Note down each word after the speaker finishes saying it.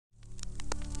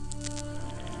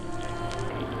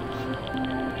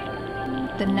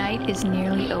The night is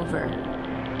nearly over.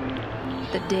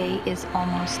 The day is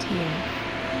almost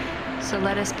here. So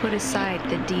let us put aside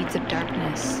the deeds of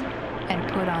darkness and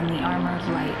put on the armor of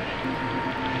light.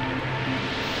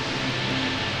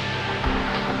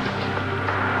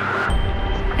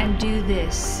 And do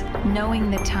this,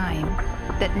 knowing the time,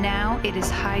 that now it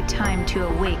is high time to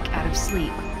awake out of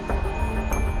sleep.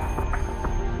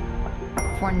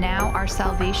 For now our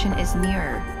salvation is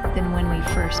nearer than when we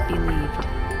first believed.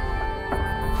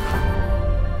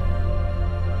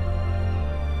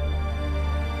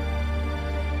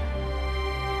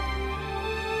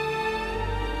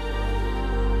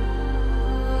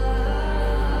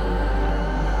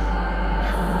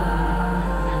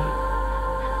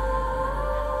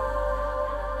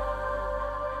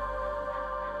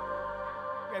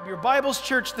 Your Bibles,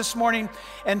 church, this morning,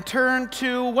 and turn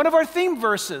to one of our theme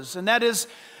verses, and that is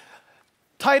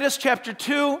Titus chapter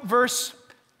 2, verse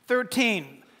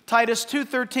 13. Titus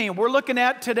 2:13. We're looking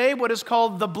at today what is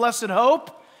called the blessed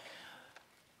hope,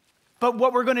 but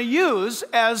what we're going to use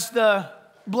as the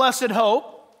blessed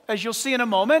hope, as you'll see in a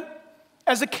moment,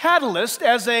 as a catalyst,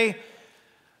 as a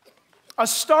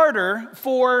starter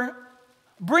for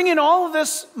bringing all of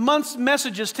this month's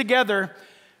messages together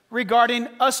regarding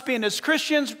us being as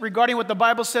Christians, regarding what the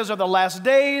Bible says are the last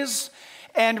days,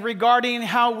 and regarding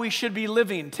how we should be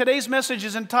living. Today's message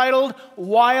is entitled,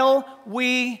 While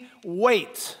We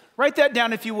Wait. Write that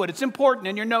down if you would. It's important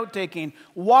in your note-taking.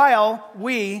 While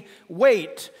we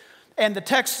wait. And the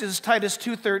text is Titus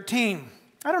 2:13.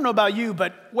 I don't know about you,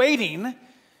 but waiting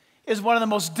is one of the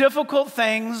most difficult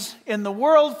things in the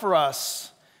world for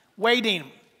us.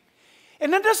 Waiting.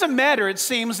 And it doesn't matter, it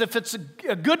seems, if it's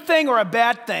a good thing or a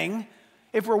bad thing.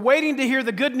 If we're waiting to hear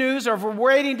the good news or if we're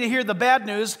waiting to hear the bad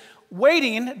news,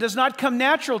 waiting does not come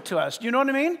natural to us. Do you know what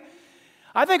I mean?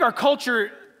 I think our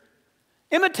culture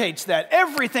imitates that.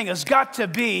 Everything has got to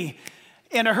be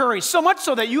in a hurry, so much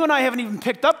so that you and I haven't even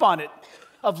picked up on it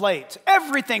of late.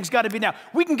 Everything's got to be now.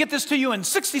 We can get this to you in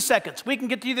 60 seconds. We can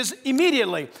get to you this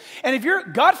immediately. And if you're,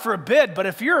 God forbid, but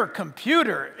if your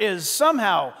computer is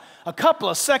somehow a couple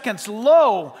of seconds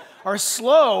low or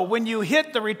slow when you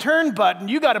hit the return button,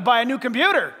 you got to buy a new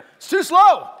computer. It's too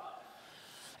slow.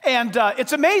 And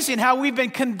it's amazing how we've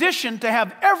been conditioned to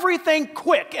have everything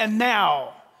quick and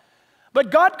now.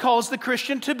 But God calls the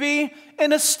Christian to be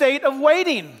in a state of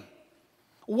waiting.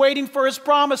 Waiting for His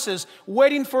promises,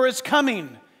 waiting for His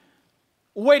coming,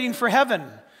 waiting for heaven.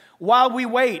 While we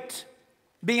wait,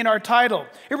 being our title.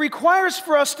 It requires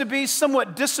for us to be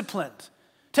somewhat disciplined.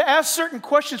 To ask certain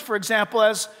questions, for example,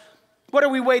 as what are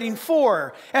we waiting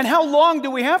for? And how long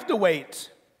do we have to wait?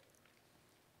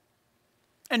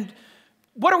 And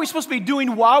what are we supposed to be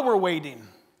doing while we're waiting?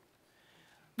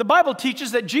 The Bible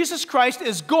teaches that Jesus Christ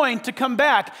is going to come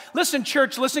back. Listen,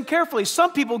 church, listen carefully.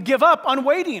 Some people give up on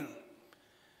waiting.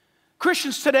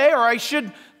 Christians today, or I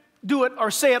should do it or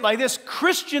say it like this,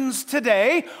 Christians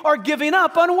today are giving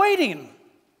up on waiting.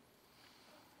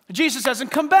 Jesus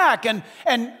hasn't come back and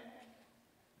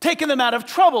taken them out of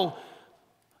trouble.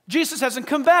 Jesus hasn't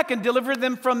come back and delivered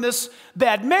them from this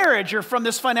bad marriage or from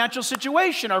this financial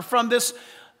situation or from this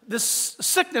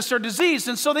sickness or disease,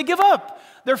 and so they give up.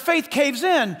 Their faith caves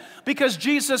in because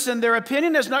Jesus, in their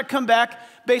opinion, has not come back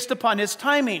based upon His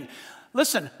timing.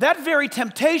 Listen, that very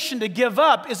temptation to give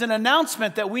up is an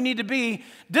announcement that we need to be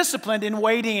disciplined in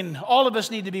waiting. All of us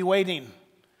need to be waiting.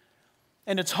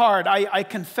 And it's hard. I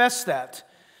confess that.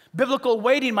 Biblical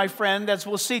waiting, my friend, as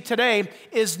we'll see today,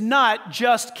 is not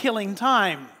just killing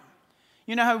time.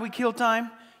 You know how we kill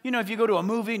time? You know, if you go to a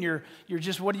movie and you're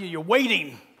just, you're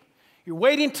waiting. You're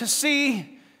waiting to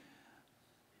see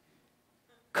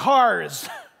Cars.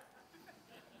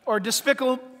 Or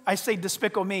Despicable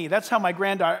Me. That's how my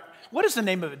granddaughter, what is the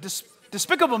name of it?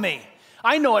 Despicable Me.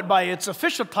 I know it by its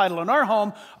official title in our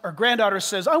home. Our granddaughter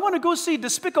says, I want to go see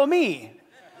Despicable Me.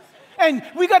 And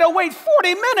we got to wait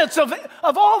 40 minutes of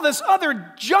all this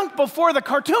other junk before the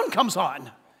cartoon comes on.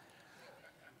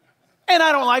 And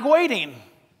I don't like waiting.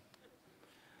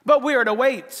 But we are to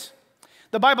wait.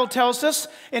 The Bible tells us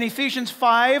in Ephesians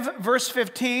 5, verse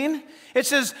 15, it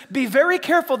says, be very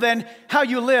careful then how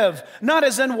you live, not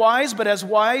as unwise, but as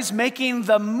wise, making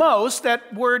the most.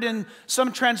 That word in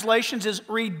some translations is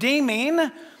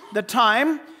redeeming the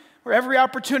time or every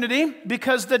opportunity,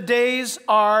 because the days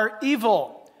are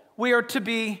evil. We are to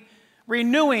be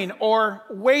renewing or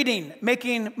waiting,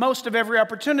 making most of every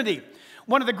opportunity.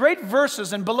 One of the great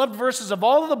verses and beloved verses of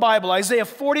all of the Bible, Isaiah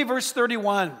 40, verse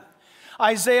 31.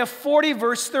 Isaiah 40,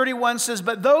 verse 31 says,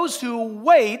 but those who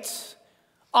wait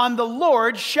on the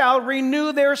Lord shall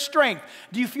renew their strength.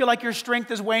 Do you feel like your strength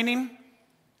is waning?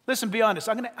 Listen, be honest.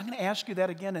 I'm going to ask you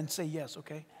that again and say yes,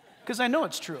 okay? because I know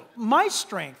it's true. My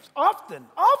strength often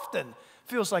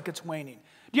feels like it's waning.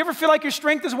 Do you ever feel like your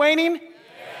strength is waning?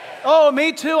 Yes. Oh,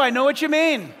 me too. I know what you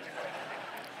mean.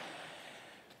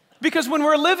 Because when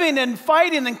we're living and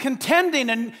fighting and contending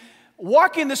and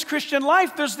walking this Christian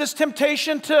life, there's this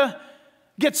temptation to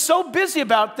get so busy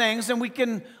about things, and we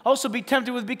can also be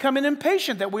tempted with becoming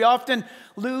impatient, that we often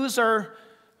lose or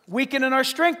weaken in our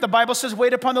strength. The Bible says,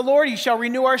 wait upon the Lord, he shall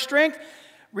renew our strength.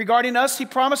 Regarding us, he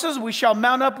promises, we shall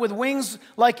mount up with wings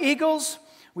like eagles.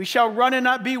 We shall run and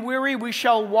not be weary. We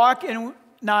shall walk and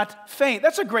not faint.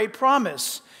 That's a great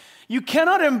promise. You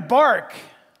cannot embark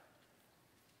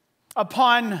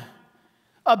upon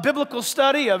a biblical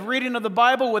study of reading of the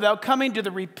Bible without coming to the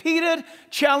repeated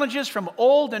challenges from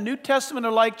Old and New Testament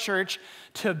alike, church,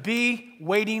 to be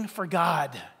waiting for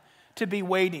God, to be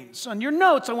waiting. So in your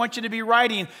notes, I want you to be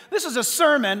writing, this is a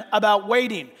sermon about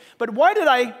waiting. But why did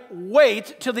I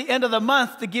wait till the end of the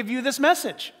month to give you this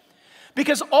message?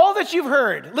 Because all that you've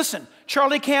heard, listen,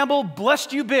 Charlie Campbell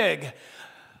blessed you big.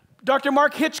 Dr.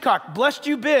 Mark Hitchcock blessed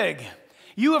you big.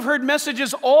 You have heard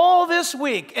messages all this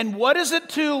week, and what is it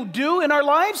to do in our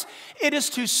lives? It is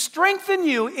to strengthen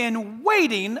you in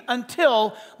waiting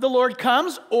until the Lord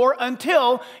comes, or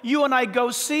until you and I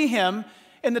go see him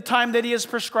in the time that he has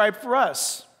prescribed for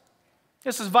us.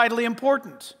 This is vitally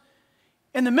important.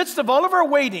 In the midst of all of our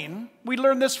waiting, we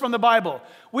learn this from the Bible.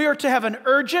 We are to have an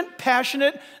urgent,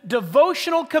 passionate,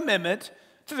 devotional commitment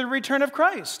to the return of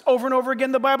Christ. Over and over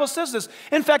again, the Bible says this.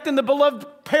 In fact, in the beloved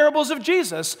parables of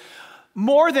Jesus,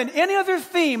 more than any other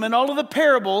theme in all of the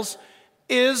parables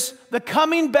is the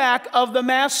coming back of the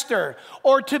Master,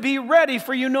 or to be ready,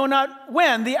 for you know not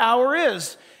when the hour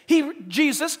is.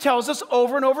 Jesus tells us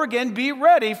over and over again, be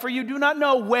ready, for you do not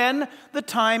know when the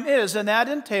time is. And that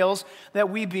entails that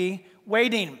we be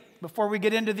waiting. Before we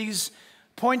get into these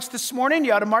points this morning,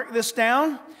 you ought to mark this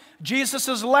down.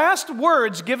 Jesus' last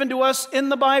words given to us in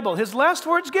the Bible, his last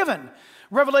words given,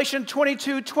 Revelation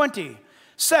 22:20.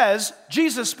 says,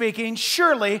 Jesus speaking,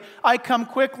 surely I come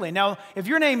quickly. Now, if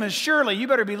your name is Shirley, you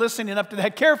better be listening up to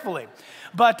that carefully.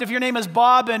 But if your name is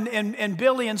Bob and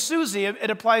Billy and Susie, it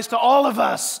applies to all of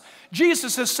us.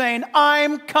 Jesus is saying,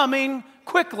 I'm coming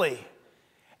quickly.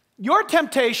 Your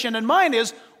temptation and mine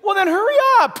is, well, then hurry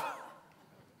up.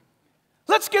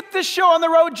 Let's get this show on the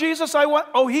road, Jesus.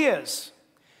 Oh, he is.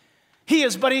 He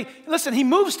is, but he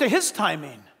moves to his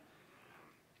timing.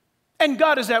 And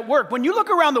God is at work. When you look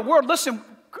around the world, listen,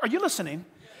 are you listening?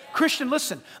 Christian,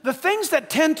 listen. The things that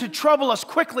tend to trouble us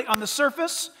quickly on the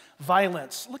surface,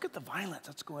 violence. Look at the violence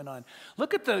that's going on.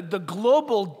 Look at the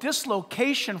global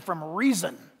dislocation from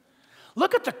reason.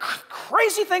 Look at the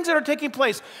crazy things that are taking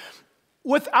place.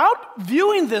 Without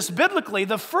viewing this biblically,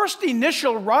 the first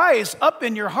initial rise up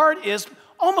in your heart is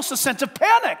almost a sense of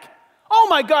panic. Oh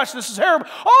my gosh, this is terrible.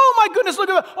 Oh my goodness, look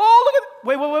at that. Oh,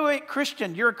 look at, wait,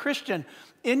 Christian, you're a Christian.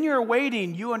 In your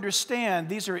waiting, you understand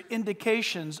these are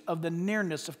indications of the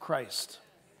nearness of Christ.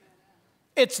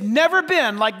 It's never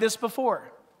been like this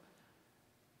before.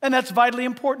 And that's vitally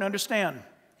important to understand.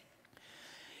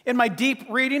 In my deep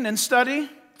reading and study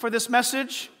for this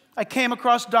message, I came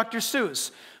across Dr.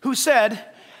 Seuss, who said,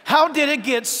 how did it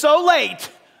get so late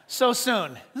so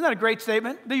soon? Isn't that a great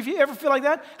statement? Do you ever feel like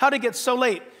that? How did it get so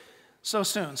late so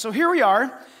soon? So here we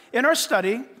are in our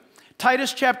study,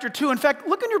 Titus chapter 2. In fact,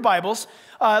 look in your Bibles.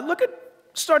 Look at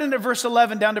starting at verse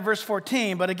 11 down to verse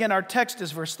 14. But again, our text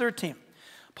is verse 13.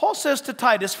 Paul says to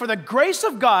Titus, for the grace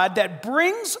of God that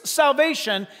brings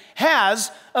salvation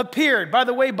has appeared. By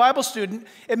the way, Bible student,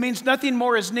 it means nothing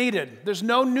more is needed. There's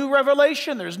no new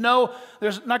revelation. There's not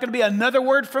going to be another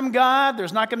word from God.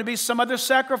 There's not going to be some other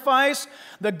sacrifice.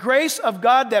 The grace of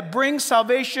God that brings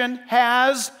salvation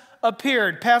has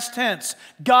appeared. Past tense.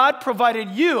 God provided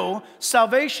you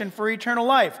salvation for eternal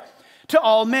life to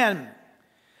all men.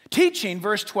 Teaching,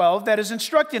 verse 12, that is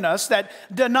instructing us that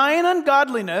denying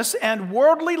ungodliness and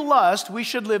worldly lust, we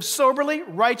should live soberly,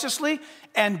 righteously,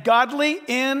 and godly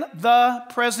in the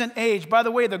present age. By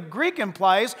the way, the Greek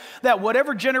implies that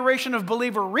whatever generation of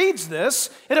believer reads this,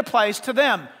 it applies to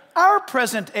them. Our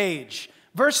present age.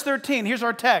 Verse 13, here's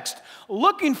our text.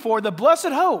 Looking for the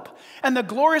blessed hope and the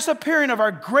glorious appearing of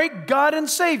our great God and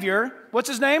Savior, what's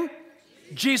his name?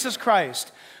 Jesus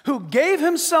Christ, who gave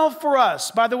himself for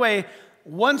us. By the way,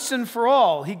 once and for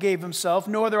all, he gave himself.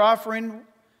 No other offering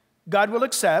God will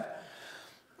accept.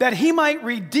 That he might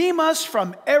redeem us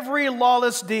from every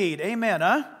lawless deed. Amen,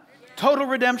 huh? Total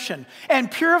redemption.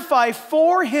 And purify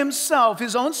for himself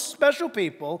his own special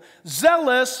people,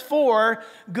 zealous for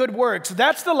good works.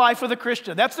 That's the life of the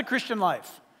Christian. That's the Christian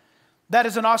life. That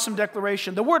is an awesome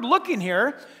declaration. The word looking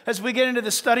here, as we get into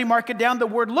the study, mark it down. The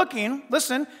word looking,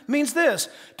 listen, means this.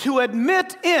 To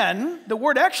admit in, the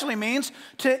word actually means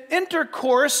to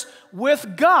intercourse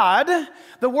with God.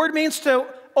 The word means to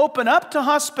open up to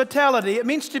hospitality. It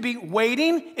means to be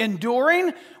waiting,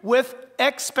 enduring with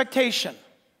expectation.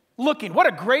 Looking. What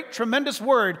a great, tremendous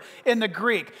word in the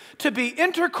Greek. To be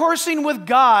intercoursing with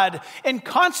God in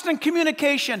constant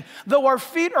communication. Though our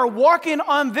feet are walking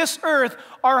on this earth,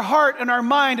 our heart and our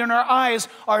mind and our eyes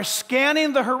are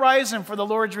scanning the horizon for the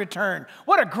Lord's return.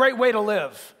 What a great way to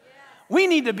live. We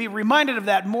need to be reminded of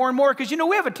that more and more because,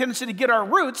 we have a tendency to get our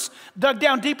roots dug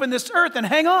down deep in this earth and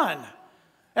hang on.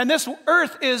 And this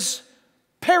earth is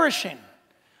perishing,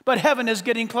 but heaven is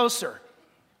getting closer.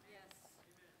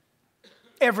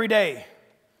 Every day.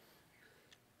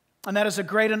 And that is a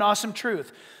great and awesome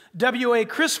truth. W.A.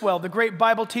 Criswell, the great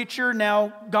Bible teacher,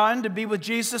 now gone to be with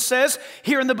Jesus, says,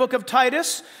 here in the book of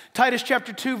Titus, Titus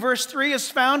chapter 2, verse 3,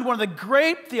 is found one of the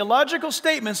great theological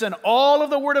statements in all of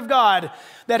the Word of God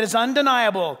that is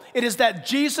undeniable. It is that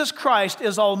Jesus Christ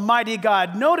is Almighty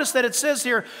God. Notice that it says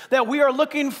here that we are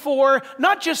looking for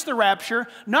not just the rapture,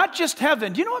 not just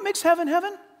heaven. Do you know what makes heaven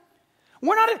heaven?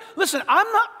 Listen,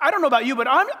 I don't know about you, but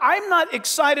I'm not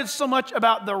excited so much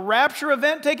about the rapture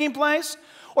event taking place,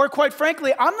 or quite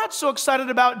frankly, I'm not so excited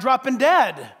about dropping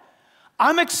dead.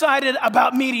 I'm excited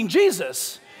about meeting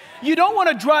Jesus. You don't want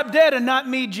to drop dead and not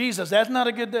meet Jesus. That's not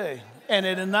a good day, and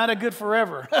it is not a good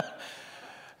forever.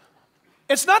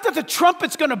 It's not that the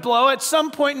trumpet's going to blow at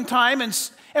some point in time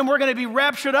and we're going to be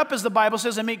raptured up, as the Bible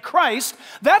says, and meet Christ.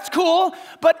 That's cool,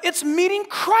 but it's meeting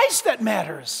Christ that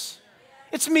matters.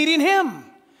 It's meeting Him.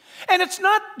 And it's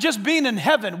not just being in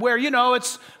heaven where,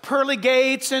 it's pearly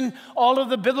gates and all of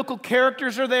the biblical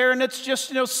characters are there and it's just,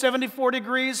 74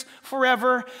 degrees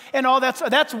forever and all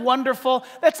that's wonderful.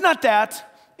 That's not that.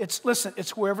 It's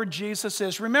wherever Jesus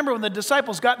is. Remember when the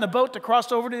disciples got in the boat to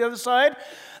cross over to the other side?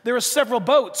 There were several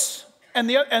boats. And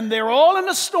they were all in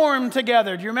a storm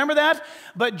together. Do you remember that?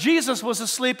 But Jesus was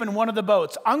asleep in one of the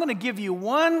boats. I'm going to give you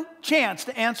one chance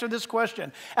to answer this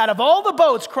question. Out of all the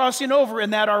boats crossing over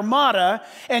in that armada,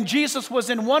 and Jesus was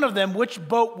in one of them, which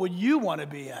boat would you want to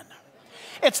be in?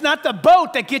 It's not the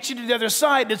boat that gets you to the other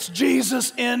side. It's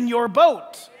Jesus in your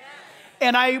boat.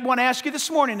 And I want to ask you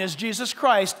this morning, is Jesus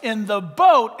Christ in the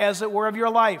boat, as it were, of your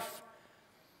life?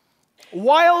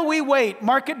 While we wait,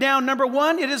 mark it down. Number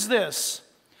one, it is this.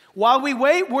 While we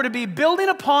wait, we're to be building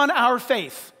upon our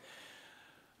faith.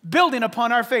 Building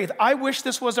upon our faith. I wish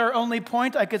this was our only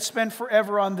point. I could spend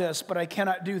forever on this, but I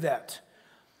cannot do that.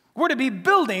 We're to be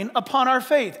building upon our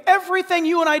faith. Everything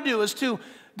you and I do is to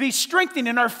be strengthening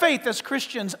in our faith as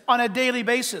Christians on a daily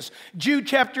basis. Jude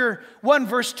chapter 1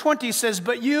 verse 20 says,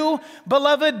 but you,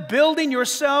 beloved, building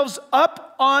yourselves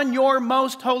up on your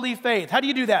most holy faith. How do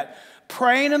you do that?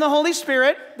 Praying in the Holy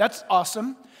Spirit. That's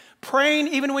awesome. Praying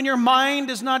even when your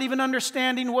mind is not even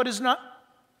understanding what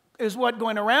is what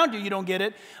going around you, you don't get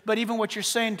it. But even what you're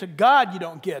saying to God, you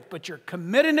don't get. But you're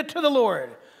committing it to the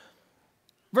Lord.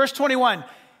 Verse 21,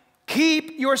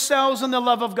 keep yourselves in the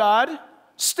love of God.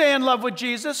 Stay in love with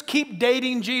Jesus. Keep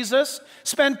dating Jesus.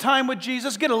 Spend time with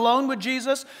Jesus. Get alone with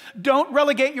Jesus. Don't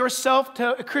relegate yourself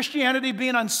to Christianity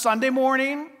being on Sunday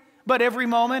morning, but every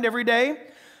moment, every day.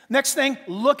 Next thing,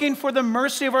 looking for the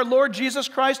mercy of our Lord Jesus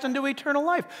Christ unto eternal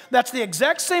life. That's the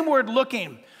exact same word,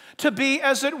 looking. To be,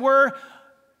 as it were,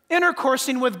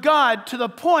 intercoursing with God to the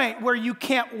point where you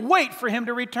can't wait for Him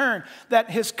to return. That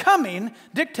His coming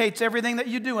dictates everything that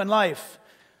you do in life.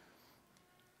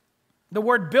 The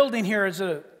word building here is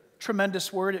a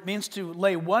tremendous word. It means to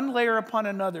lay one layer upon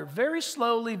another, very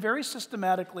slowly, very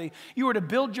systematically. You are to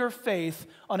build your faith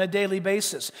on a daily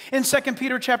basis. In 2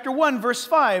 Peter chapter 1, verse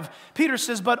 5, Peter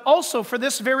says, but also for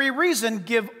this very reason,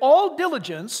 give all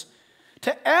diligence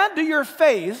to add to your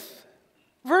faith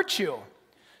virtue.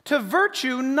 To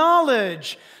virtue,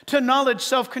 knowledge. To knowledge,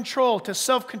 self-control. To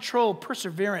self-control,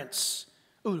 perseverance.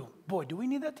 Ooh, boy, do we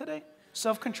need that today?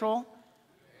 Self-control.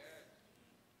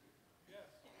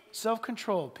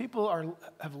 Self-control. People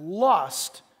have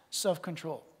lost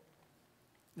self-control.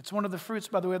 It's one of the fruits,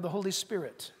 by the way, of the Holy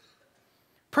Spirit.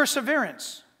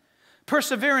 Perseverance.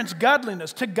 Perseverance,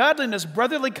 godliness. To godliness,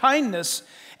 brotherly kindness.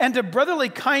 And to brotherly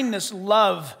kindness,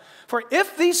 love. For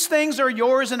if these things are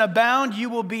yours and abound, you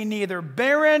will be neither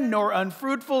barren nor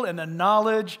unfruitful in the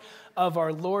knowledge of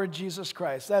our Lord Jesus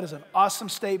Christ. That is an awesome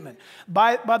statement.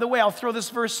 By the way, I'll throw this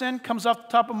verse in. Comes off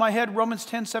the top of my head. Romans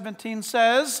 10:17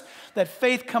 says that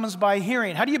faith comes by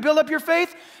hearing. How do you build up your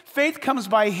faith? Faith comes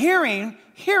by hearing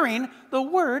the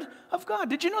Word of God.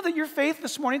 Did you know that your faith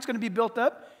this morning is going to be built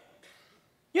up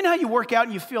You know how you work out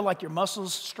and you feel like your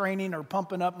muscles straining or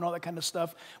pumping up and all that kind of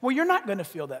stuff? Well, you're not going to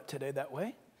feel that today that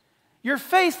way. Your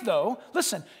faith, though,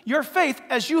 listen, your faith,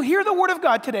 as you hear the Word of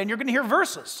God today, and you're going to hear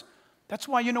verses. That's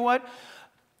why, you know what?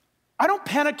 I don't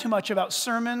panic too much about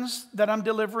sermons that I'm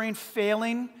delivering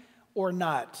failing or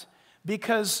not,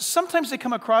 because sometimes they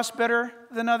come across better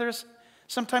than others.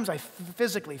 Sometimes I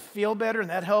physically feel better, and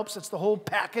that helps. It's the whole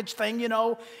package thing, you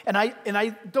know. And I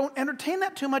don't entertain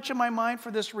that too much in my mind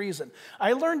for this reason.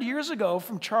 I learned years ago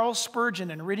from Charles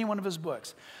Spurgeon in reading one of his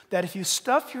books that if you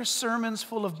stuff your sermons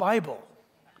full of Bible,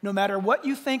 no matter what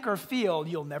you think or feel,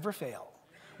 you'll never fail.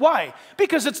 Why?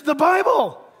 Because it's the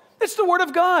Bible. It's the Word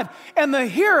of God. And the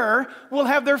hearer will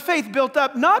have their faith built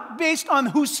up, not based on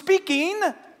who's speaking,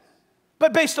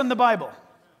 but based on the Bible.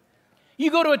 You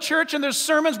go to a church and there's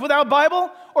sermons without Bible,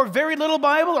 or very little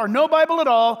Bible, or no Bible at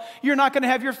all, you're not going to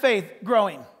have your faith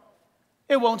growing.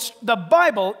 It won't. The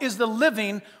Bible is the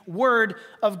living Word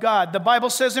of God. The Bible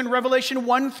says in Revelation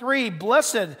 1:3,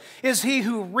 "Blessed is he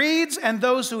who reads and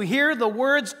those who hear the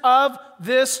words of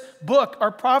this book,"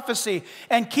 or prophecy,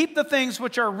 "and keep the things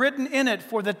which are written in it,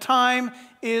 for the time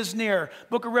is near."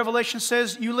 Book of Revelation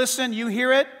says, you listen, you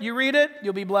hear it, you read it,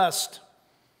 you'll be blessed.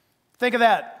 Think of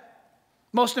that.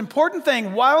 Most important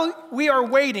thing while we are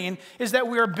waiting is that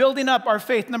we are building up our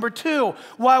faith. Number two,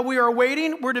 while we are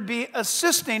waiting, we're to be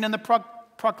assisting in the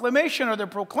proclamation or the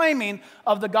proclaiming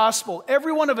of the gospel.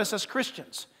 Every one of us as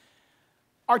Christians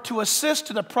are to assist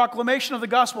to the proclamation of the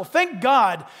gospel. Thank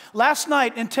God, last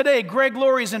night and today, Greg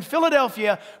Laurie's in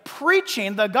Philadelphia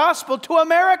preaching the gospel to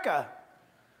America.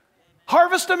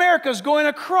 Harvest America is going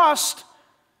across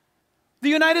the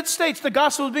United States. The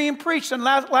gospel is being preached. And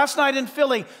last night in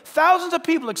Philly, thousands of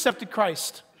people accepted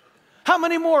Christ. How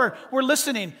many more were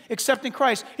listening, accepting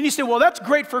Christ? And you say, well, that's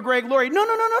great for Greg Laurie. No.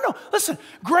 Listen,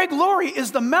 Greg Laurie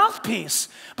is the mouthpiece,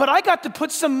 but I got to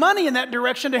put some money in that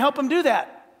direction to help him do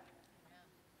that.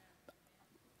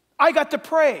 I got to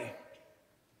pray.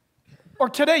 Or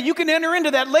today, you can enter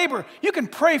into that labor. You can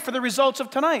pray for the results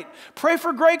of tonight. Pray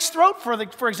for Greg's throat,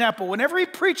 for example. Whenever he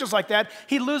preaches like that,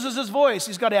 he loses his voice.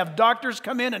 He's got to have doctors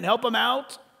come in and help him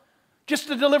out just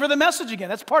to deliver the message again.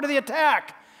 That's part of the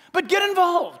attack. But get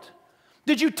involved.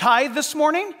 Did you tithe this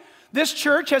morning? This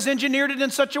church has engineered it in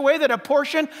such a way that a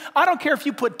portion, I don't care if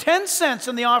you put 10 cents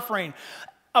in the offering,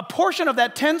 a portion of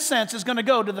that 10 cents is going to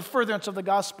go to the furtherance of the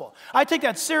gospel. I take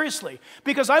that seriously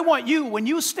because I want you, when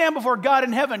you stand before God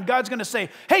in heaven, God's going to say,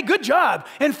 hey, good job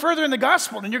in furthering the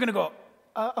gospel. And you're going to go,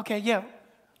 okay, yeah,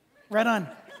 right on.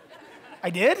 I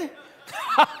did?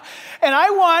 And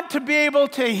I want to be able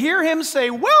to hear him say,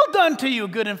 well done to you,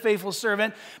 good and faithful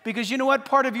servant, because you know what?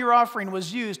 Part of your offering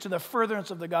was used to the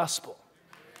furtherance of the gospel.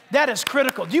 That is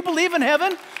critical. Do you believe in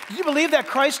heaven? Do you believe that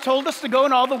Christ told us to go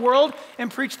in all the world and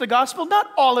preach the gospel?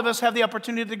 Not all of us have the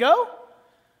opportunity to go.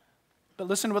 But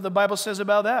listen to what the Bible says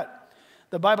about that.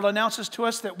 The Bible announces to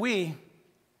us that we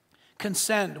can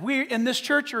send. We in this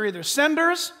church are either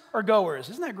senders or goers.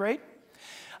 Isn't that great?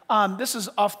 This is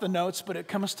off the notes, but it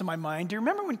comes to my mind. Do you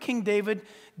remember when King David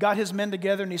got his men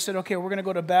together and he said, okay, we're going to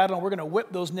go to battle and we're going to whip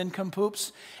those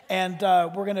nincompoops and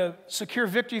we're going to secure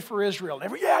victory for Israel.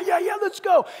 And yeah, let's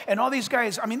go. And all these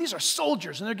guys, I mean, these are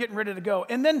soldiers and they're getting ready to go.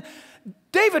 And then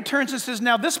David turns and says,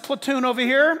 now this platoon over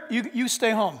here, you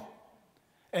stay home.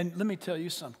 And let me tell you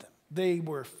something. They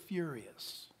were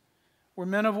furious. We're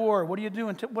men of war. What are you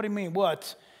doing? What do you mean?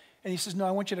 What? And he says, no,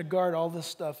 I want you to guard all this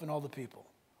stuff and all the people.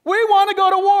 We want to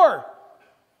go to war.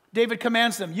 David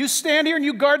commands them, you stand here and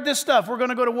you guard this stuff. We're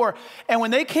going to go to war. And when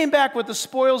they came back with the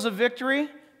spoils of victory,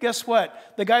 guess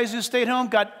what? The guys who stayed home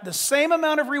got the same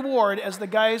amount of reward as the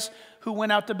guys who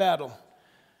went out to battle.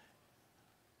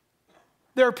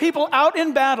 There are people out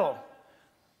in battle.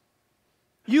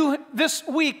 You, this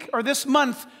week or this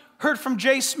month, heard from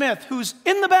Jay Smith, who's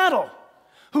in the battle,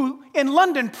 who in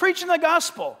London preaching the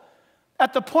gospel.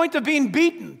 At the point of being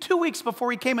beaten, 2 weeks before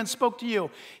he came and spoke to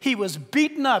you, he was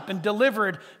beaten up and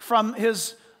delivered from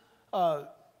his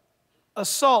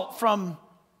assault from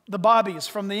the bobbies,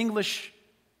 from the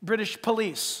British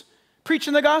police,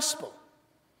 preaching the gospel.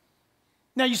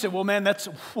 Now you say, well, man, that's,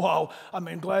 wow,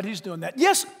 I'm glad he's doing that.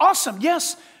 Yes, awesome,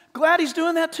 yes, glad he's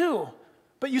doing that too.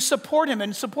 But you support him,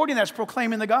 and supporting that's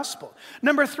proclaiming the gospel.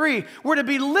 Number 3, we're to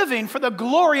be living for the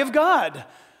glory of God.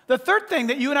 The third thing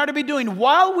that you and I are to be doing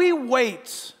while we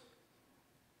wait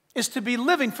is to be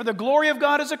living for the glory of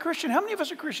God as a Christian. How many of us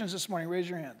are Christians this morning? Raise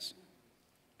your hands.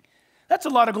 That's a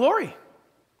lot of glory.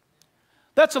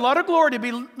 That's a lot of glory to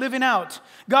be living out.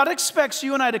 God expects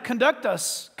you and I to conduct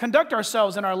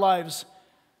ourselves in our lives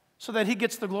so that he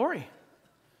gets the glory.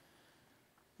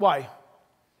 Why?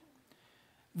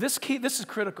 This is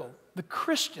critical. The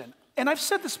Christian, And I've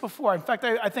said this before. In fact,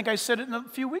 I think I said it a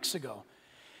few weeks ago.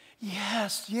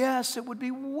 Yes, it would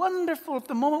be wonderful if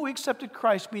the moment we accepted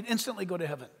Christ, we'd instantly go to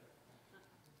heaven.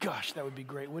 Gosh, that would be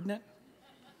great, wouldn't it?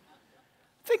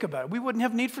 Think about it. We wouldn't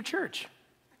have need for church.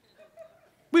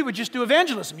 We would just do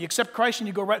evangelism. You accept Christ and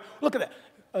you go right, look at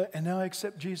that. And now I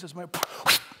accept Jesus. Wow.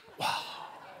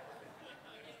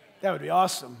 That would be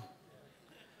awesome.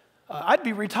 I'd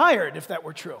be retired if that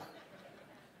were true.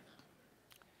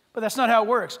 But that's not how it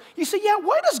works. You say,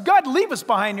 why does God leave us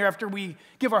behind here after we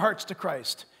give our hearts to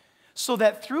Christ? So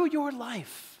that through your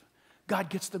life, God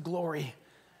gets the glory.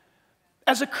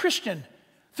 As a Christian,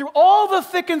 through all the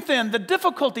thick and thin, the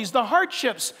difficulties, the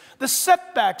hardships, the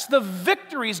setbacks, the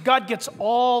victories, God gets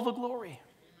all the glory.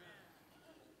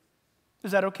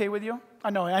 Is that okay with you? I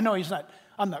know he's not.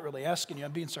 I'm not really asking you.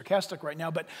 I'm being sarcastic right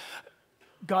now, but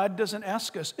God doesn't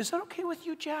ask us, is that okay with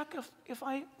you, Jack, if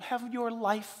I have your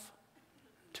life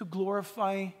to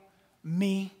glorify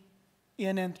me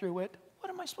in and through it? What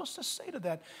am I supposed to say to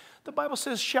that? The Bible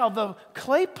says, shall the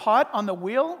clay pot on the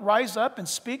wheel rise up and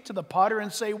speak to the potter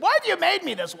and say, why have you made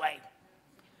me this way?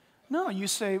 No, you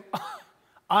say,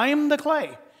 I'm the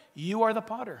clay. You are the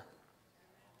potter.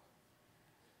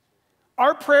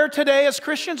 Our prayer today as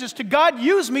Christians is to God,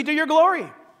 use me to your glory.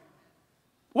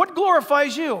 What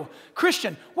glorifies you?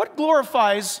 Christian, what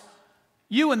glorifies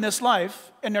you in this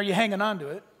life? And are you hanging on to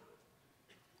it?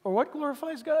 Or what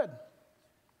glorifies God?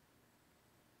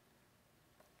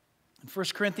 In 1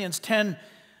 Corinthians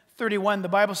 10:31, the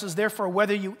Bible says, therefore,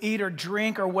 whether you eat or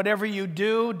drink or whatever you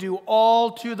do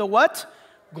all to the what?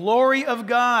 Glory of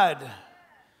God.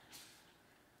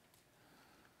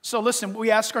 So listen,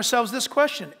 we ask ourselves this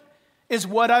question. Is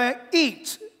what I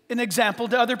eat an example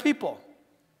to other people?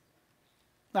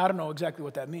 Now, I don't know exactly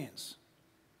what that means.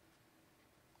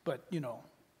 But,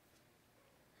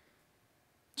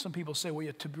 some people say,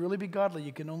 well, to really be godly,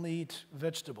 you can only eat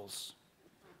vegetables.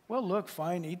 Well, look,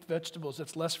 fine, eat vegetables.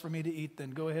 It's less for me to eat,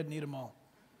 then go ahead and eat them all.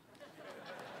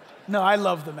 No, I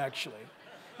love them, actually.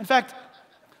 In fact,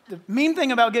 the mean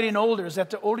thing about getting older is that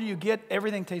the older you get,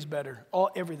 everything tastes better.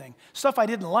 Everything. Stuff I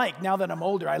didn't like, now that I'm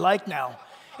older, I like now.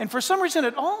 And for some reason,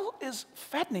 it all is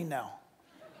fattening now.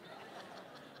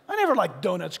 I never liked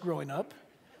donuts growing up.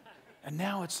 And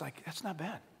now it's like, that's not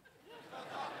bad.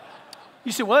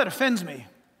 You say, well, that offends me.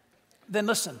 Then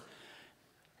listen,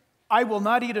 I will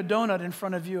not eat a donut in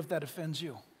front of you if that offends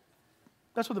you.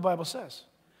 That's what the Bible says.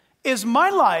 Is my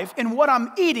life and what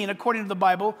I'm eating, according to the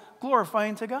Bible,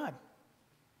 glorifying to God?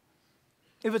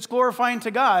 If it's glorifying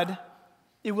to God,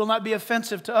 it will not be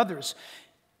offensive to others.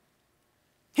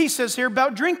 He says here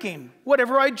about drinking.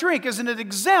 Whatever I drink is an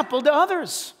example to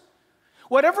others.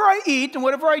 Whatever I eat and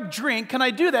whatever I drink, can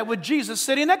I do that with Jesus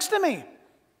sitting next to me?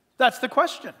 That's the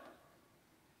question.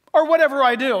 Or whatever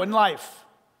I do in life.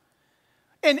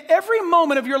 In every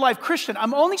moment of your life, Christian,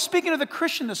 I'm only speaking to the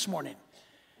Christian this morning.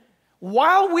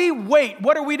 While we wait,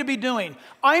 what are we to be doing?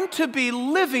 I'm to be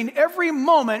living every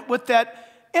moment with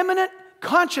that imminent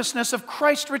consciousness of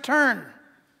Christ's return.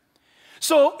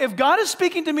 So if God is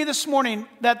speaking to me this morning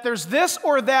that there's this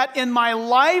or that in my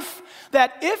life,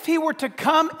 that if he were to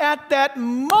come at that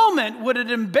moment, would it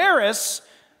embarrass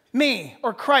me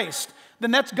or Christ?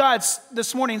 Then that's God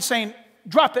this morning saying,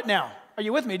 drop it now. Are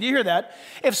you with me? Do you hear that?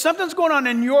 If something's going on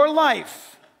in your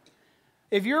life,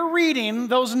 if you're reading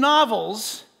those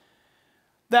novels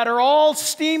that are all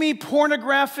steamy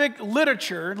pornographic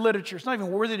literature, it's not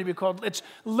even worthy to be called, it's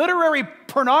literary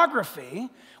pornography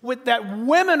that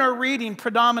women are reading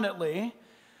predominantly,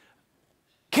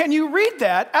 can you read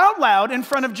that out loud in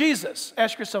front of Jesus?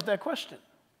 Ask yourself that question.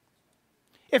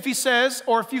 If he says,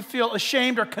 or if you feel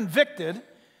ashamed or convicted,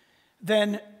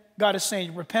 then God is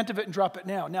saying, repent of it and drop it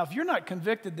now. Now, if you're not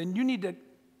convicted, then you need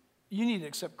to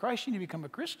accept Christ. You need to become a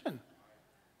Christian.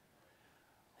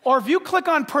 Or if you click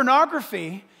on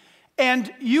pornography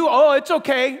and it's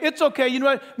okay, you know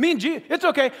what, it's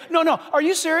okay. No, are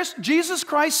you serious? Jesus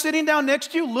Christ sitting down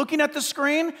next to you, looking at the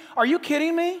screen? Are you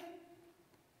kidding me?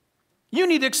 You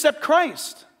need to accept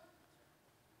Christ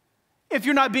if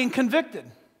you're not being convicted.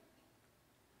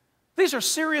 These are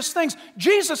serious things.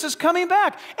 Jesus is coming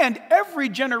back, and every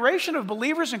generation of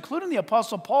believers, including the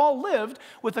Apostle Paul, lived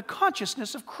with the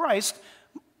consciousness of Christ's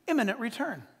imminent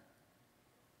return.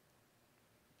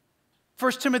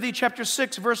 1 Timothy chapter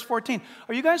 6, verse 14.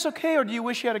 Are you guys okay, or do you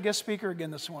wish you had a guest speaker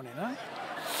again this morning? Huh?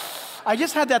 I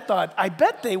just had that thought. I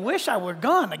bet they wish I were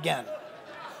gone again.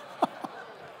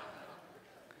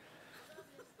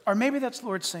 Or maybe that's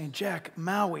Lord saying, Jack,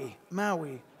 Maui.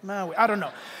 I don't know.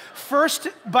 First,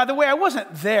 by the way, I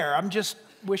wasn't there. I'm just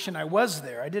wishing I was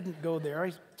there. I didn't go there.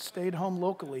 I stayed home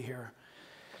locally here.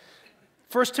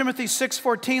 1 Timothy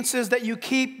 6:14 says that you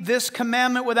keep this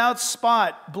commandment without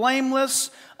spot, blameless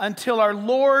until our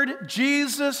Lord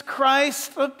Jesus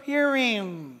Christ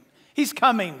appearing. He's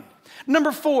coming.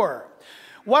 Number 4,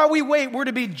 while we wait, we're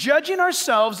to be judging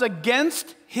ourselves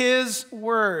against His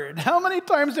word. How many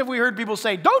times have we heard people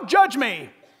say, "Don't judge me"?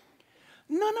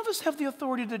 None of us have the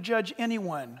authority to judge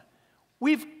anyone.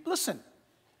 Listen,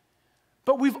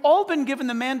 but we've all been given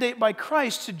the mandate by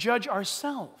Christ to judge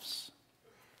ourselves.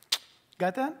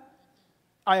 Got that?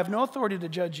 I have no authority to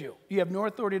judge you. You have no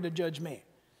authority to judge me.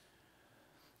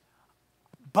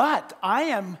 But I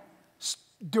am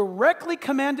directly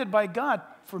commanded by God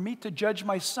for me to judge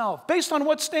myself. Based on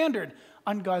what standard?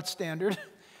 On God's standard,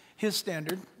 His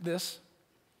standard, this.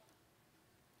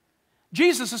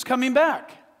 Jesus is coming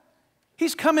back.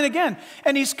 He's coming again.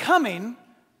 And He's coming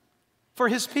for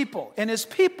His people. And His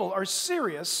people are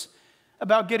serious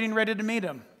about getting ready to meet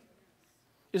Him.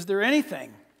 Is there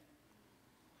anything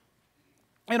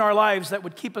in our lives that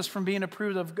would keep us from being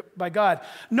approved of by God?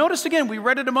 Notice again, we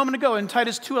read it a moment ago in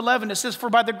Titus 2:11. It says, "For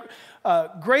by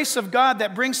the grace of God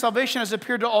that brings salvation has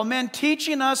appeared to all men,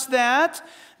 teaching us that,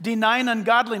 denying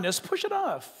ungodliness," push it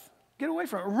off, get away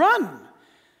from it, run.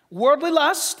 Worldly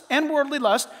lust,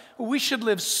 we should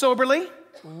live soberly,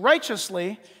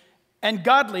 righteously, and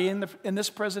godly in this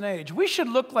present age. We should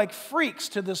look like freaks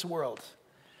to this world.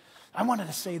 I wanted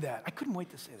to say that. I couldn't wait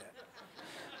to say that.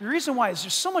 The reason why is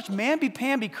there's so much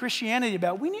mamby-pamby Christianity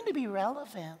about we need to be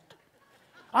relevant.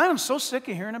 I am so sick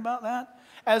of hearing about that.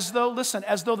 As though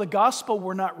the gospel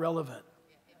were not relevant.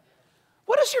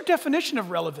 What is your definition of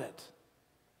relevant?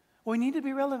 Well, we need to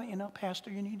be relevant. You know,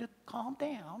 Pastor, you need to calm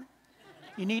down.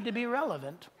 You need to be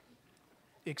relevant.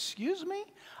 Excuse me?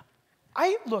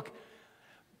 Look,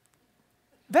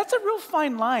 that's a real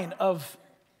fine line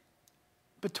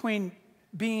between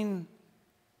being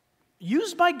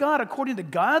used by God according to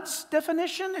God's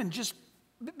definition and just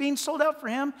being sold out for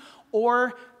Him,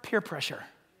 or peer pressure.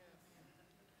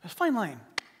 It's a fine line.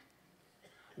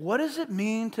 What does it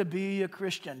mean to be a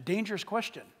Christian? Dangerous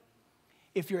question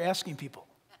if you're asking people.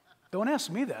 Don't ask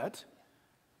me that.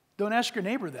 Don't ask your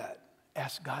neighbor that.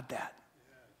 Ask God that.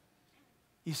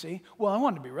 You see? Well, I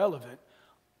want to be relevant.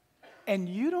 And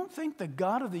you don't think the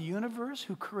God of the universe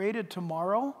who created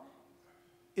tomorrow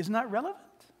is not relevant?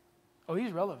 Oh,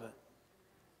 He's relevant.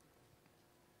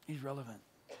 He's relevant.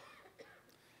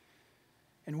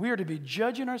 And we are to be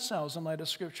judging ourselves in light of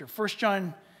Scripture. 1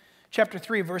 John chapter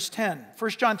 3, verse 10.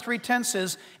 1 John 3:10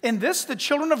 says, "In this the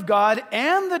children of God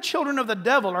and the children of the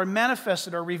devil are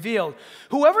manifested or revealed.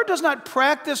 Whoever does not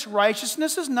practice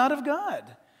righteousness is not of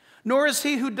God, nor is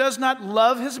he who does not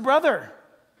love his brother.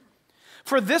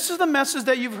 For this is the message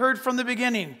that you've heard from the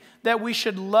beginning, that we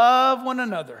should love one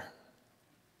another."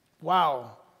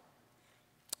 Wow.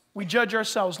 We judge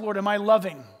ourselves. Lord, am I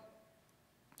loving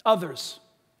others?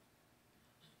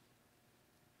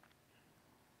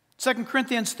 2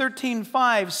 Corinthians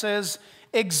 13:5 says,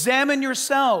 "Examine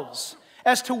yourselves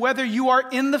as to whether you are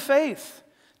in the faith.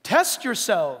 Test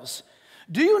yourselves.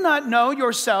 Do you not know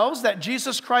yourselves that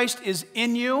Jesus Christ is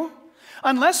in you?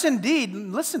 Unless indeed,"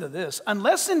 listen to this,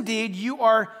 "unless indeed you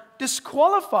are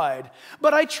disqualified.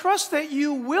 But I trust that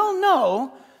you will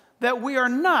know that we are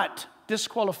not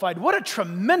disqualified." What a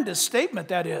tremendous statement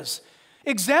that is.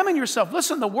 Examine yourself.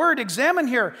 Listen, the word examine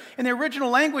here in the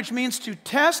original language means to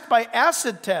test by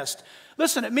acid test.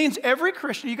 Listen, it means every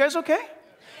Christian, you guys okay?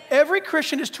 Every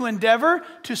Christian is to endeavor,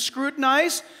 to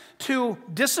scrutinize, to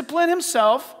discipline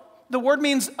himself. The word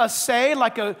means assay,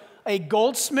 like a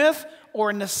goldsmith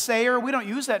or a assayer. We don't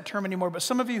use that term anymore, but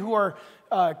some of you who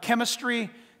are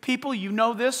chemistry people, you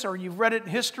know this, or you've read it in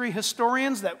history,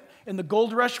 historians, that in the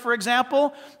gold rush, for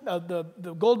example,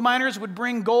 the gold miners would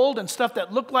bring gold and stuff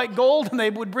that looked like gold, and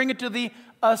they would bring it to the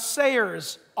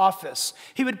assayer's office.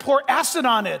 He would pour acid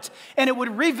on it, and it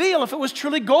would reveal if it was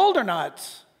truly gold or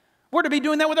not. We're to be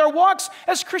doing that with our walks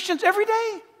as Christians every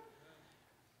day.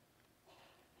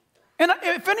 And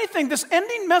if anything, this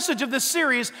ending message of this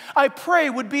series, I pray,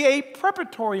 would be a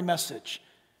preparatory message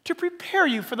to prepare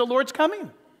you for the Lord's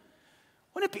coming.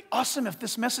 Wouldn't it be awesome if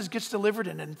this message gets delivered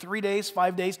and in 3 days,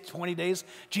 5 days, 20 days,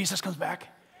 Jesus comes back?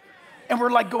 And we're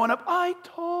like going up, "I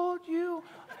told you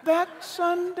that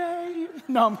Sunday."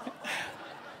 No.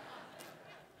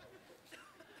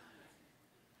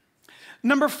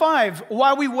 Number 5,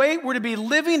 while we wait, we're to be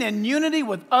living in unity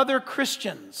with other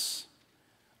Christians.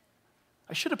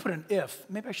 I should have put an if.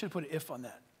 Maybe I should have put an if on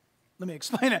that. Let me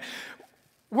explain it.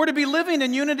 We're to be living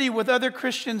in unity with other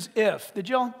Christians if. Did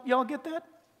y'all get that?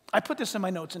 I put this in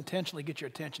my notes intentionally to get your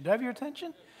attention. Do I have your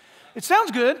attention? It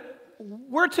sounds good.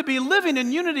 We're to be living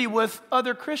in unity with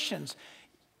other Christians.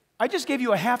 I just gave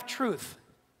you a half-truth.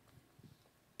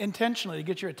 intentionally to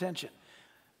get your attention.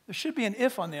 There should be an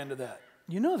if on the end of that.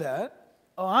 You know that.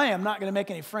 Oh, I am not going to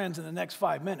make any friends in the next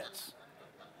 5 minutes.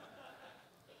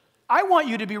 I want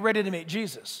you to be ready to meet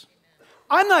Jesus.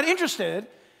 I'm not interested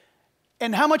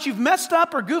in how much you've messed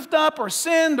up or goofed up or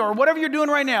sinned or whatever you're doing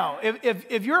right now.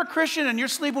 If you're a Christian and you're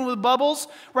sleeping with bubbles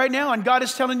right now and God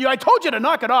is telling you, I told you to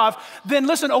knock it off, then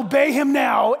listen, obey him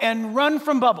now and run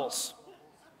from bubbles.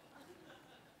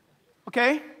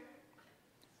 Okay?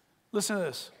 Listen to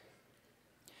this.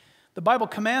 The Bible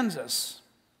commands us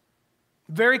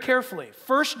very carefully.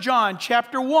 1 John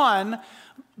chapter 1,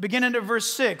 beginning at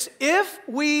verse 6. If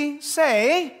we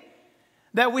say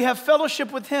that we have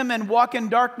fellowship with him and walk in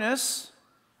darkness,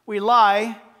 we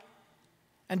lie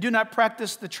and do not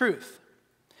practice the truth.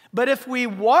 But if we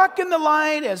walk in the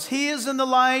light as he is in the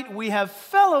light, we have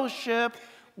fellowship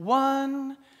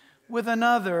one with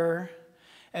another.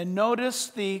 And notice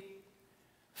the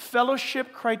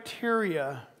fellowship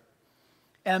criteria: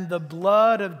 and the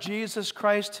blood of Jesus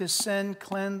Christ, his Son,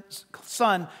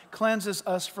 cleanses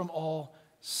us from all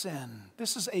sin.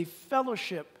 This is a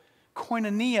fellowship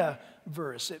koinonia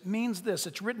verse. It means this.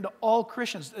 It's written to all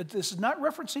Christians. This is not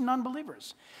referencing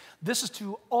non-believers. This is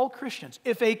to all Christians.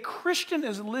 If a Christian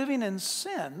is living in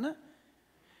sin,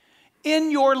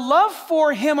 in your love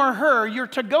for him or her, you're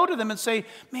to go to them and say,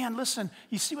 man, listen,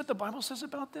 you see what the Bible says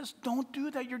about this? Don't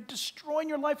do that. You're destroying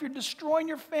your life. You're destroying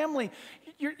your family.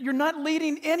 You're not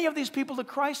leading any of these people to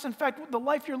Christ. In fact, the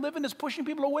life you're living is pushing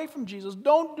people away from Jesus.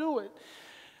 Don't do it.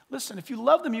 Listen, if you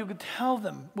love them, you could tell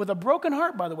them with a broken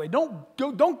heart, by the way. Don't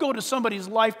go to somebody's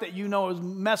life that you know is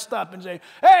messed up and say,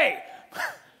 hey,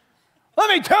 let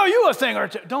me tell you a thing or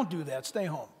two. Don't do that. Stay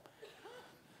home.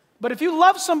 But if you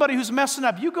love somebody who's messing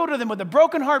up, you go to them with a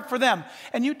broken heart for them,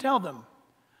 and you tell them.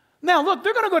 Now, look,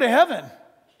 they're going to go to heaven.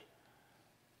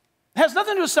 It has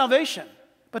nothing to do with salvation,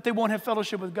 but they won't have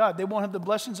fellowship with God. They won't have the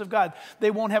blessings of God.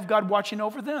 They won't have God watching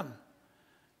over them.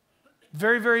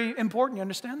 Very, very important. You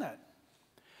understand that?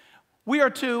 We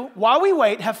are to, while we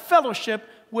wait, have fellowship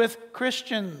with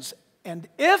Christians. And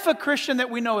if a Christian that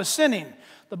we know is sinning,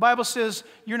 the Bible says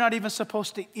you're not even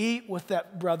supposed to eat with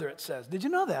that brother, it says. Did you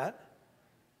know that?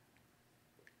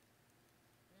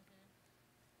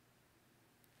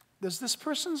 Does this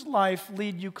person's life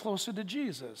lead you closer to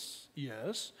Jesus?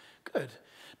 Yes. Good.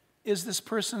 Is this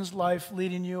person's life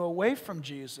leading you away from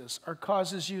Jesus or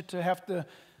causes you to have to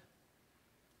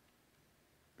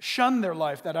shun their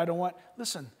life that I don't want?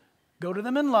 Listen, go to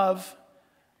them in love,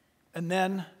 and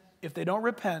then if they don't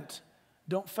repent,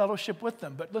 don't fellowship with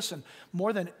them. But listen,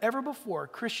 more than ever before,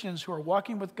 Christians who are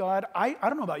walking with God, I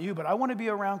don't know about you, but I want to be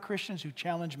around Christians who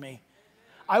challenge me.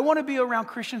 I want to be around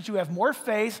Christians who have more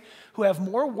faith, who have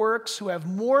more works, who have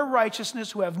more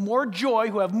righteousness, who have more joy,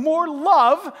 who have more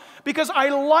love, because I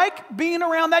like being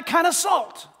around that kind of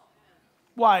salt.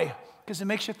 Why? Because it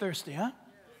makes you thirsty, huh?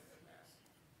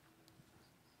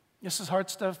 This is hard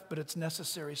stuff, but it's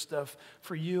necessary stuff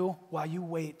for you while you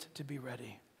wait to be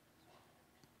ready.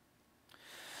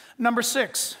 Number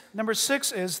six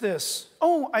is this.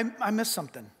 Oh, I missed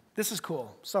something. This is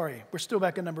cool. Sorry, we're still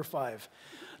back at number 5.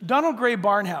 Donald Gray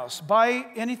Barnhouse. Buy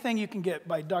anything you can get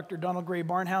by Dr. Donald Gray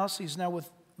Barnhouse. He's now with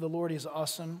the Lord. He's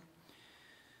awesome.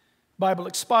 Bible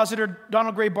expositor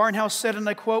Donald Gray Barnhouse said, and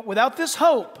I quote, "Without this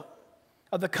hope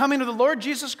of the coming of the Lord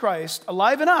Jesus Christ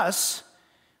alive in us,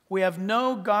 we have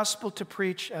no gospel to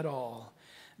preach at all.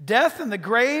 Death and the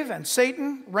grave and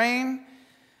Satan reign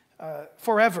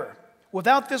forever.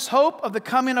 Without this hope of the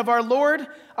coming of our Lord,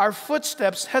 our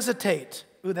footsteps hesitate."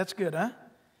 Ooh, that's good, huh?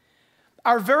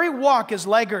 "Our very walk is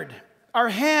laggard. Our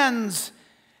hands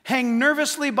hang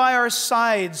nervously by our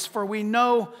sides, for we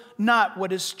know not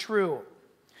what is true.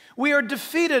 We are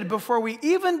defeated before we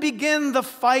even begin the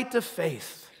fight of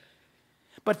faith.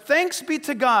 But thanks be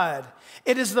to God,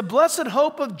 it is the blessed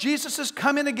hope of Jesus'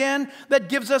 coming again that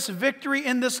gives us victory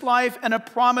in this life and a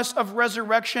promise of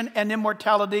resurrection and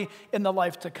immortality in the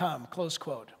life to come." Close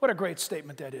quote. What a great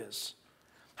statement that is.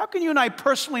 How can you and I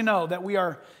personally know that we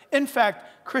are, in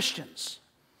fact, Christians?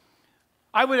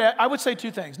 I would say 2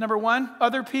 things. Number 1,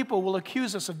 other people will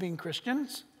accuse us of being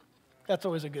Christians. That's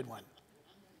always a good one.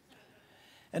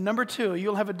 And number 2,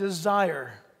 you'll have a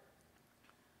desire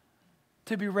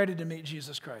to be ready to meet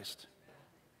Jesus Christ.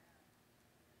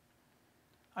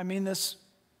 I mean this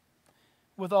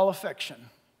with all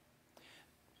affection.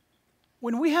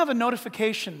 When we have a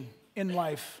notification in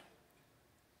life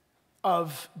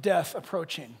of death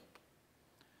approaching,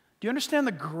 do you understand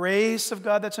the grace of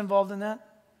God that's involved in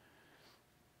that?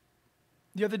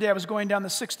 The other day I was going down the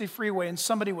 60 freeway and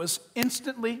somebody was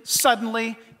instantly,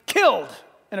 suddenly killed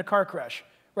in a car crash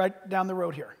right down the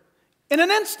road here. In an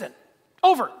instant,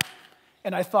 over.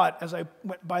 And I thought, as I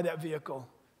went by that vehicle,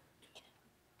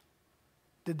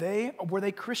 were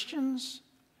they Christians?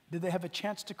 Did they have a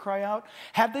chance to cry out?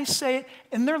 Had they said,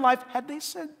 in their life, had they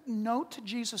said no to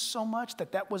Jesus so much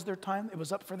that that was their time, it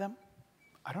was up for them?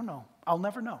 I don't know. I'll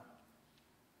never know.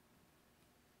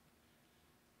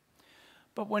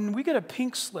 But when we get a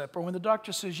pink slip, or when the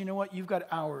doctor says, you know what, you've got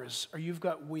hours, or you've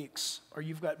got weeks, or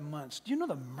you've got months, do you know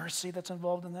the mercy that's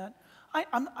involved in that?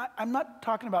 I'm not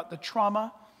talking about the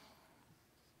trauma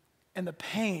and the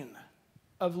pain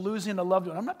of losing a loved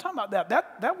one. I'm not talking about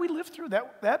that. That we live through,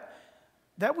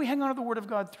 that we hang on to the Word of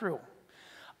God through.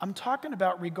 I'm talking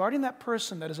about regarding that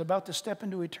person that is about to step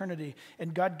into eternity,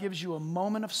 and God gives you a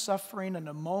moment of suffering and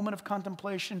a moment of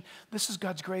contemplation. This is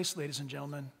God's grace, ladies and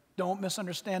gentlemen. Don't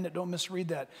misunderstand it. Don't misread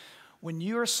that. When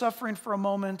you are suffering for a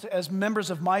moment, as members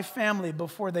of my family,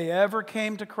 before they ever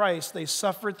came to Christ, they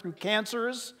suffered through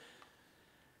cancers,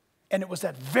 and it was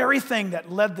that very thing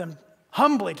that led them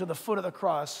humbly to the foot of the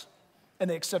cross, and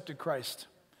they accepted Christ.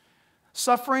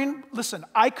 Suffering, listen,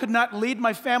 I could not lead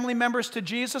my family members to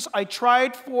Jesus. I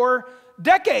tried for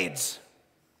decades.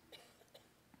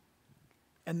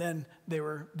 And then they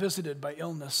were visited by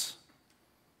illness.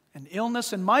 And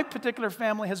illness in my particular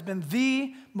family has been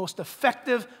the most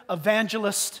effective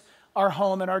evangelist our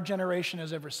home and our generation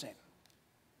has ever seen.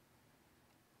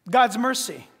 God's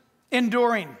mercy,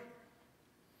 enduring.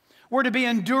 We're to be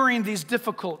enduring these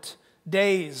difficult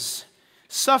days.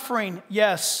 Suffering,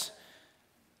 yes.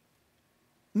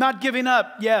 Not giving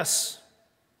up, yes.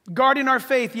 Guarding our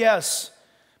faith, yes.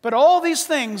 But all these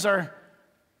things are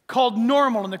called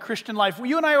normal in the Christian life.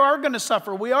 You and I are going to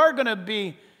suffer. We are going to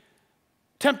be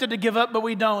tempted to give up, but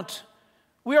we don't.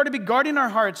 We are to be guarding our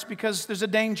hearts because there's a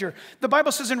danger. The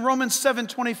Bible says in Romans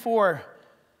 7:24,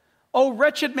 "O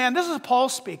wretched man," this is Paul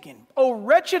speaking, "O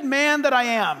wretched man that I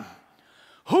am,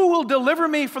 who will deliver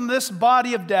me from this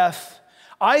body of death?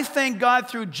 I thank God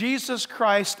through Jesus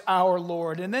Christ our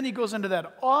Lord." And then he goes into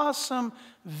that awesome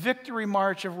victory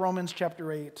march of Romans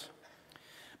chapter 8.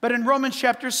 But in Romans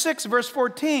chapter 6, verse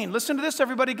 14, listen to this,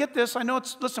 everybody, get this. I know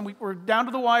we're down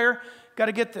to the wire. Got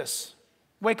to get this.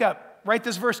 Wake up. Write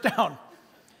this verse down.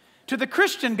 To the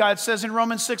Christian, God says in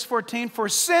Romans 6:14, "For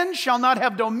sin shall not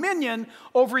have dominion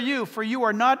over you, for you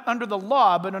are not under the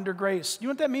law, but under grace." You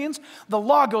know what that means? The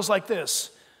law goes like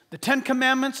this. The 10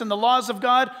 Commandments and the laws of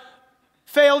God,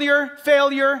 failure,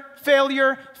 failure,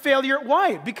 failure, failure.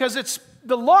 Why? Because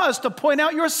the law is to point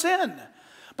out your sin.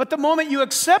 But the moment you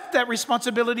accept that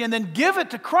responsibility and then give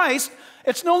it to Christ,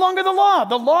 it's no longer the law.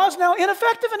 The law is now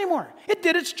ineffective anymore. It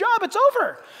did its job. It's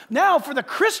over. Now, for the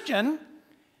Christian,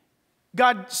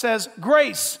 God says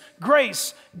grace,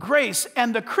 grace, grace.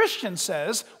 And the Christian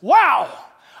says, wow,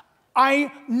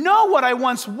 I know what I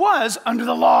once was under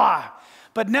the law.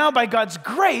 But now by God's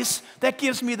grace, that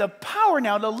gives me the power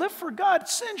now to live for God.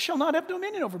 Sin shall not have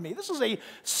dominion over me. This is a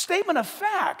statement of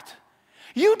fact.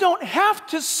 You don't have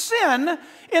to sin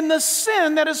in the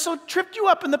sin that has so tripped you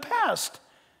up in the past.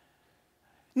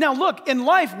 Now look, in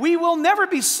life, we will never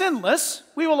be sinless.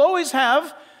 We will always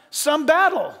have some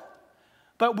battle.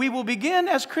 But we will begin,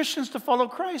 as Christians, to follow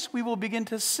Christ. We will begin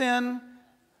to sin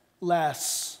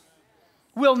less.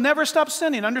 We'll never stop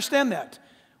sinning. Understand that.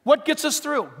 What gets us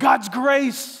through? God's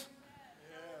grace.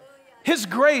 His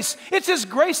grace. It's His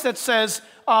grace that says,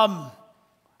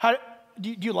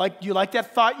 do you like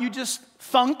that thought you just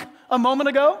thunk a moment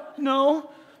ago? No.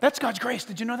 That's God's grace.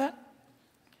 Did you know that?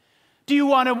 Do you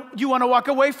want to walk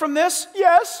away from this?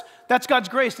 Yes. That's God's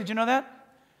grace. Did you know that?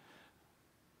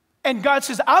 And God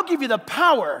says, I'll give you the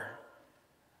power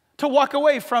to walk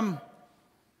away from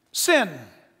sin.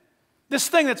 This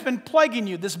thing that's been plaguing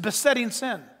you, this besetting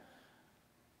sin.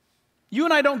 You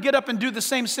and I don't get up and do the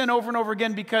same sin over and over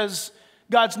again because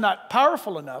God's not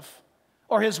powerful enough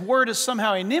or His word is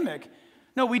somehow anemic.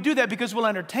 No, we do that because we'll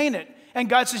entertain it. And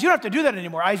God says, you don't have to do that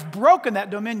anymore. I've broken that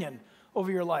dominion over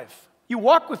your life. You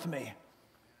walk with me.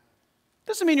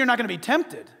 Doesn't mean you're not going to be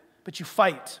tempted, but you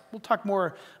fight. We'll talk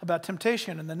more about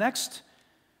temptation in the next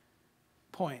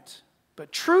point.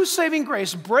 But true saving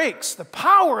grace breaks the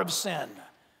power of sin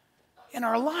in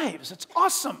our lives. It's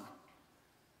awesome.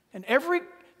 And every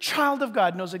child of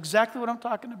God knows exactly what I'm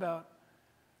talking about.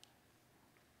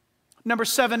 Number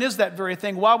 7 is that very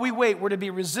thing. While we wait, we're to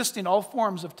be resisting all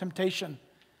forms of temptation.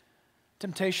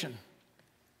 Temptation.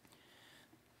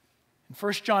 In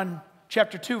 1 John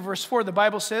chapter 2, verse 4, the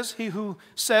Bible says, "He who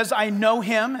says, I know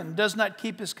him, and does not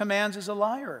keep his commands is a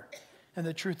liar, and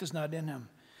the truth is not in him.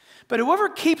 But whoever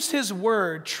keeps his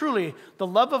word, truly the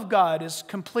love of God is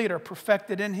complete or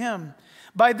perfected in him.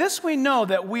 By this we know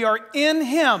that we are in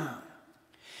him.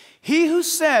 He who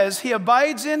says he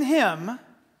abides in him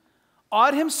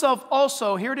ought himself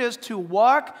also, here it is, to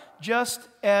walk just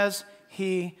as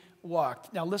he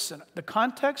walked. Now listen, the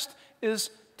context is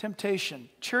temptation.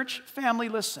 Church family,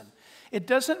 listen. It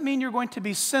doesn't mean you're going to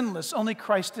be sinless. Only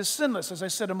Christ is sinless, as I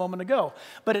said a moment ago.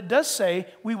 But it does say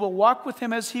we will walk with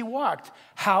him as he walked.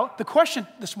 How? The question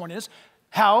this morning is,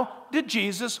 how did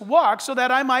Jesus walk so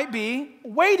that I might be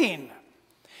waiting?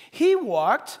 He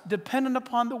walked dependent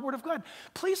upon the Word of God.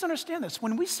 Please understand this.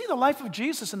 When we see the life of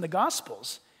Jesus in the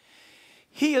Gospels,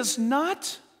 he is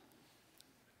not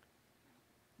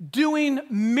doing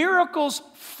miracles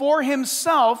for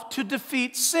himself to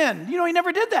defeat sin. You know, he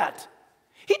never did that.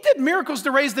 He did miracles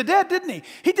to raise the dead, didn't he?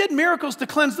 He did miracles to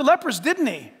cleanse the lepers, didn't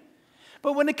he?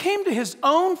 But when it came to his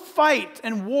own fight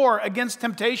and war against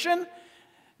temptation,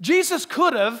 Jesus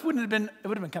could have, it would have been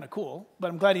kind of cool, but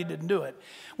I'm glad he didn't do it.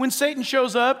 When Satan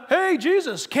shows up, hey,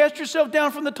 Jesus, cast yourself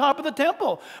down from the top of the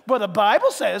temple. But the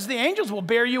Bible says the angels will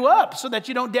bear you up so that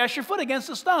you don't dash your foot against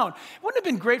a stone. Wouldn't it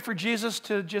have been great for Jesus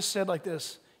to just said like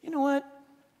this, you know what?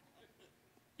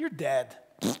 You're dead.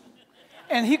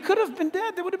 And he could have been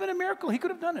dead. That would have been a miracle. He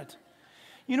could have done it.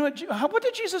 You know what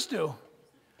did Jesus do?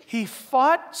 He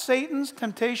fought Satan's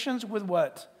temptations with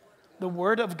what? The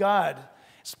Word of God.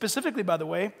 Specifically, by the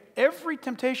way, every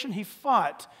temptation he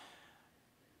fought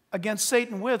against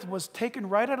Satan with was taken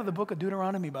right out of the book of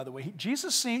Deuteronomy, by the way.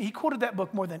 He quoted that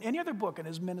book more than any other book in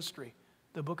his ministry,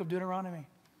 the book of Deuteronomy.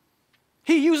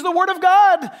 He used the Word of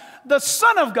God. The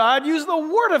Son of God used the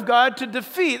Word of God to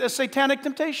defeat a satanic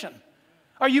temptation.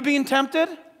 Are you being tempted?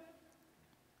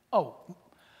 Oh,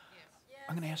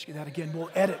 I'm going to ask you that again. We'll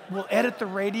edit the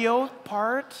radio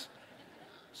part.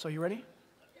 So you ready?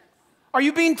 Are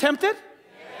you being tempted?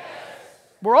 Yes.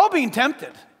 We're all being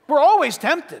tempted. We're always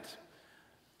tempted.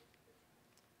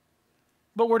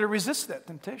 But we're to resist that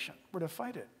temptation. We're to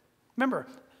fight it. Remember,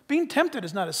 being tempted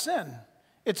is not a sin.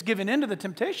 It's giving in to the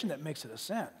temptation that makes it a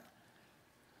sin.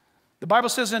 The Bible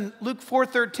says in Luke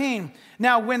 4:13,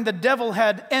 now when the devil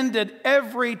had ended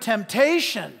every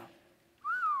temptation,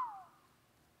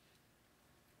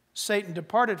 Satan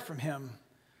departed from him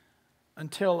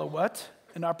until a what?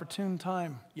 An opportune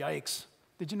time. Yikes.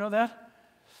 Did you know that?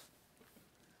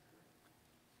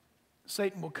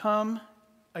 Satan will come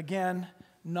again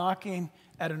knocking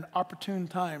at an opportune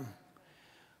time.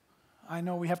 I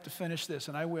know we have to finish this,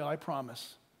 and I will, I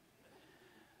promise.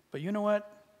 But you know what?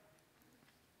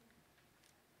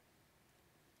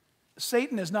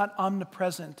 Satan is not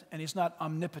omnipresent and he's not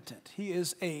omnipotent.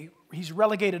 He's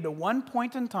relegated to one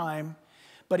point in time,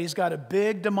 but he's got a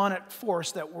big demonic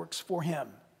force that works for him.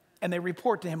 And they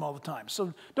report to him all the time.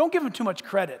 So don't give him too much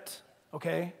credit,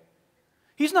 okay?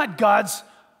 He's not God's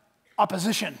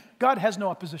opposition. God has no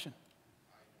opposition,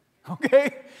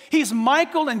 okay? He's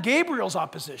Michael and Gabriel's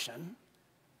opposition.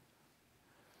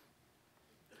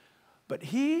 But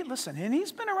and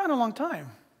he's been around a long time.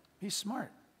 He's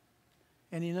smart.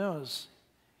 And he knows.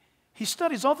 He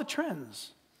studies all the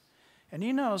trends. And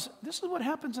he knows this is what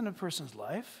happens in a person's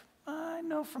life. I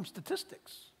know from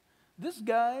statistics. This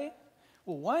guy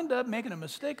will wind up making a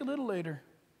mistake a little later.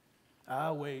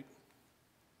 I'll wait.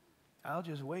 I'll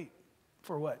just wait.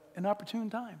 For what? An opportune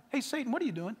time. Hey, Satan, what are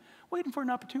you doing? Waiting for an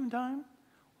opportune time?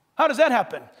 How does that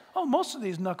happen? Oh, most of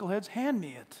these knuckleheads hand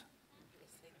me it.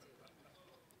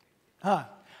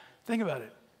 Think about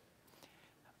it.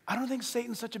 I don't think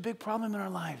Satan's such a big problem in our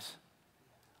lives.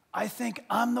 I think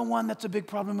I'm the one that's a big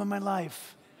problem in my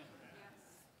life.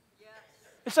 Yes.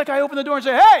 It's like I open the door and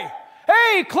say,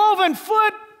 hey, cloven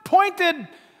foot, pointed,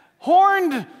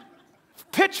 horned,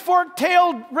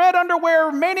 pitchfork-tailed, red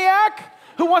underwear maniac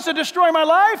who wants to destroy my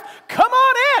life, come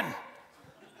on in.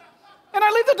 And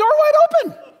I leave the door wide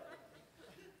open.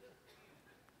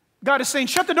 God is saying,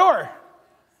 shut the door.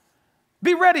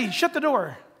 Be ready, shut the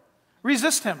door.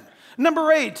 Resist him.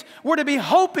 Number 8, we're to be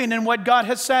hoping in what God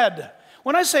has said.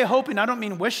 When I say hoping, I don't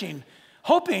mean wishing.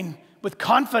 Hoping with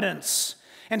confidence.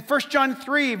 In 1 John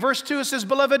 3, verse 2, it says,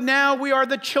 beloved, now we are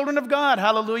the children of God.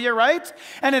 Hallelujah, right?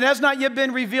 And it has not yet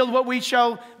been revealed what we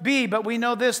shall be, but we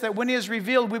know this, that when he is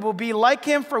revealed, we will be like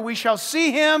him, for we shall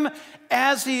see him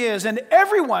as he is. And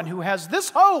everyone who has this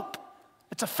hope,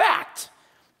 it's a fact,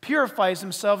 purifies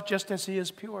himself just as he is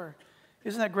pure.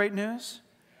 Isn't that great news?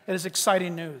 It is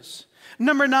exciting news.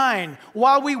 Number 9,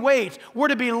 while we wait, we're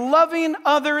to be loving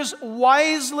others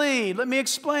wisely. Let me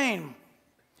explain.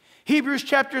 Hebrews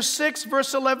chapter 6,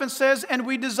 verse 11 says, and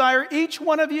we desire each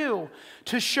one of you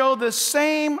to show the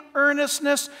same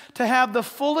earnestness to have the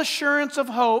full assurance of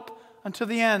hope unto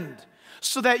the end,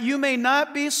 so that you may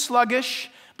not be sluggish,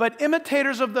 but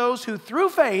imitators of those who through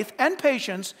faith and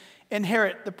patience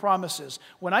inherit the promises.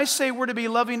 When I say we're to be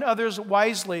loving others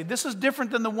wisely, this is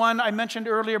different than the one I mentioned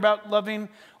earlier about loving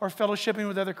or fellowshipping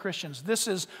with other Christians. This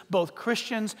is both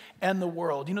Christians and the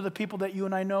world. You know the people that you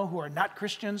and I know who are not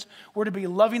Christians? We're to be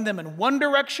loving them in one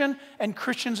direction and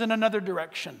Christians in another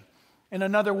direction, in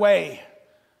another way.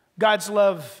 God's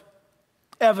love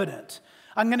evident.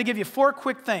 I'm going to give you 4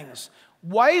 quick things.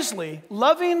 Wisely,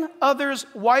 loving others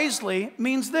wisely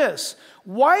means this: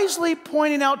 wisely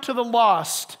pointing out to the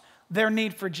lost their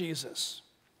need for Jesus.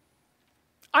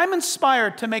 I'm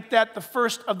inspired to make that the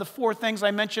first of the 4 things I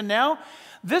mentioned now.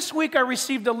 This week I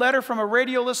received a letter from a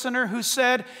radio listener who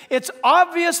said, "It's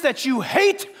obvious that you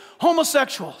hate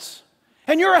homosexuals,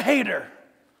 and you're a hater."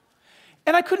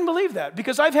 And I couldn't believe that,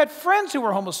 because I've had friends who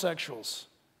were homosexuals.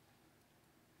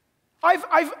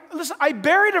 Listen, I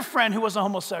buried a friend who was a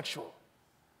homosexual.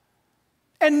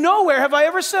 And nowhere have I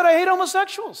ever said I hate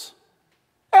homosexuals.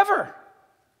 Ever.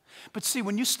 But see,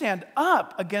 when you stand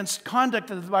up against conduct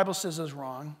that the Bible says is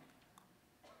wrong,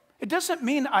 it doesn't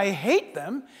mean I hate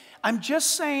them. I'm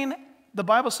just saying the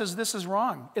Bible says this is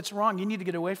wrong. It's wrong. You need to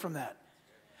get away from that.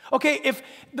 Okay,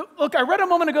 look, I read a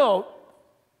moment ago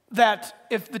that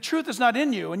if the truth is not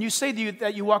in you and you say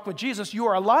that you walk with Jesus, you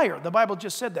are a liar. The Bible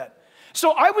just said that.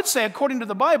 So I would say, according to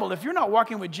the Bible, if you're not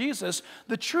walking with Jesus,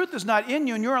 the truth is not in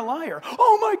you and you're a liar.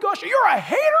 Oh my gosh, you're a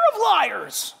hater of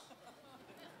liars.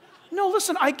 No,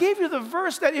 listen, I gave you the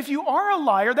verse that if you are a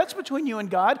liar, that's between you and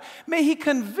God. May he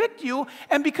convict you,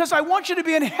 and because I want you to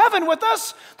be in heaven with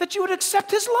us, that you would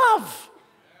accept his love.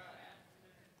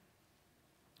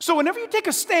 So whenever you take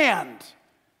a stand,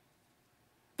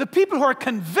 the people who are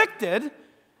convicted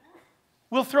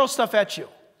will throw stuff at you.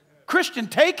 Christian,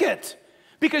 take it.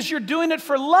 Because you're doing it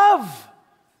for love.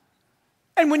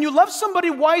 And when you love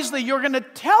somebody wisely, you're going to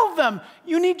tell them,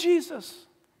 you need Jesus.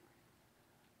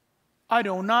 I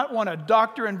do not want a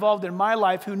doctor involved in my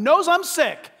life who knows I'm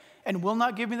sick and will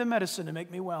not give me the medicine to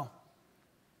make me well.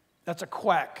 That's a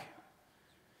quack.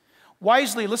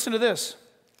 Wisely, listen to this.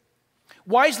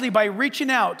 Wisely by reaching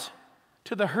out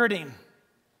to the hurting.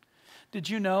 Did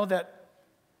you know that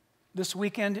this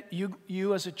weekend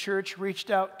you as a church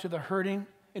reached out to the hurting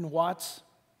in Watts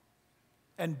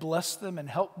and blessed them and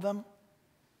helped them?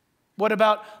 What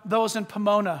about those in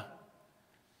Pomona,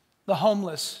 the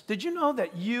homeless? Did you know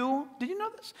that did you know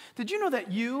this? Did you know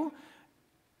that you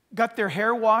got their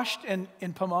hair washed in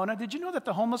Pomona? Did you know that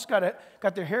the homeless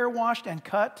got their hair washed and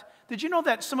cut? Did you know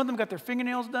that some of them got their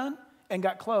fingernails done and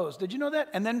got clothes? Did you know that?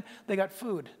 And then they got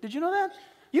food. Did you know that?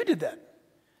 You did that.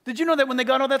 Did you know that when they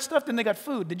got all that stuff, then they got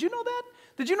food? Did you know that?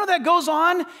 Did you know that goes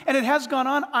on, and it has gone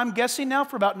on, I'm guessing now,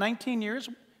 for about 19 years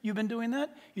you've been doing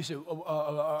that? You say,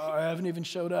 I haven't even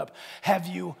showed up. Have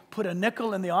you put a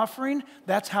nickel in the offering?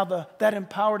 That's how that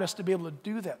empowered us to be able to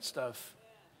do that stuff.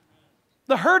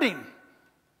 The hurting.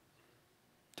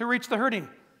 To reach the hurting.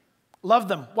 Love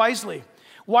them wisely.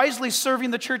 Wisely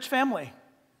serving the church family.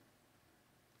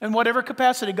 In whatever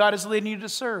capacity God is leading you to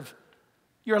serve.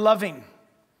 You're loving.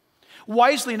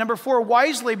 Wisely, number 4,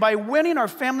 wisely by winning our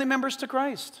family members to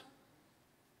Christ.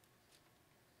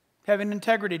 Having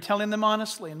integrity, telling them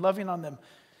honestly and loving on them.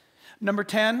 Number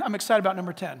 10, I'm excited about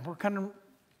number 10.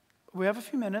 We have a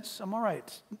few minutes, I'm all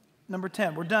right. Number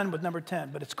 10, we're done with number 10,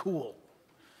 but it's cool.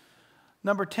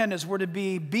 Number 10 is we're to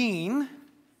be being,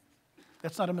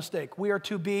 that's not a mistake, we are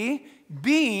to be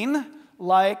being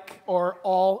like or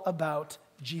all about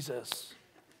Jesus.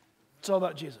 It's all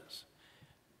about Jesus.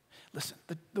 Listen,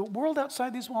 the world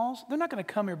outside these walls, they're not going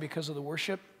to come here because of the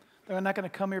worship. They're not going to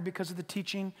come here because of the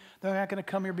teaching. They're not going to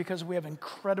come here because we have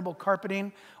incredible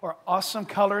carpeting or awesome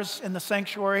colors in the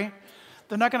sanctuary.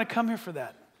 They're not going to come here for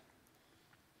that.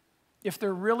 If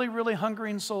they're really, really hungry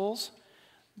in souls,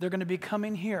 they're going to be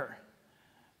coming here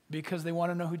because they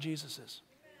want to know who Jesus is.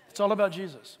 It's all about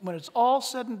Jesus. When it's all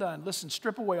said and done, listen,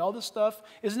 strip away all this stuff.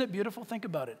 Isn't it beautiful? Think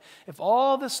about it. If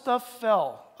all this stuff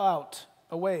fell out,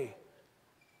 away,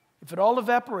 if it all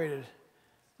evaporated,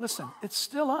 listen, it's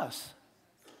still us.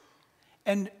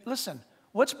 And listen,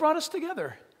 what's brought us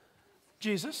together?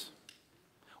 Jesus.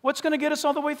 What's going to get us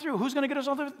all the way through? Who's going to get us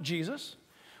all the way through? Jesus.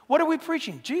 What are we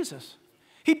preaching? Jesus.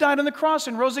 He died on the cross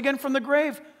and rose again from the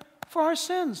grave for our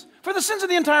sins, for the sins of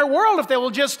the entire world if they will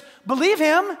just believe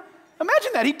him.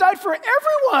 Imagine that. He died for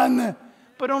everyone,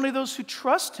 but only those who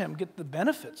trust him get the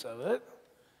benefits of it.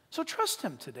 So trust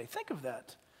him today. Think of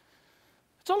that.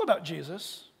 It's all about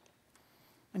Jesus.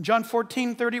 In John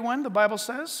 14:31, the Bible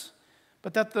says,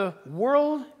 but that the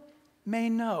world may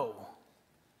know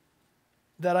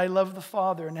that I love the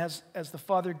Father, and as the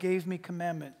Father gave me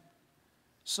commandment,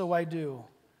 so I do.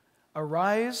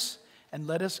 Arise and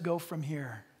let us go from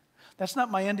here. That's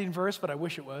not my ending verse, but I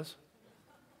wish it was.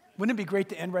 Wouldn't it be great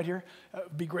to end right here? It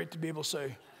would be great to be able to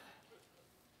say,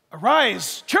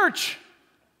 arise, church,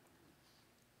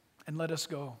 and let us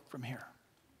go from here.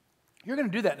 You're going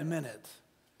to do that in a minute,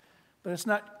 but it's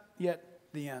not yet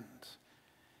the end.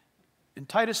 In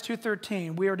Titus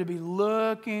 2:13, we are to be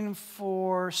looking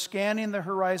for, scanning the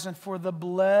horizon for the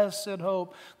blessed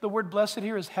hope. The word blessed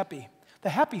here is happy. The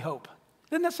happy hope.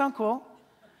 Doesn't that sound cool?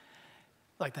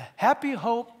 Like the Happy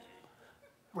Hope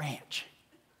Ranch.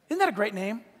 Isn't that a great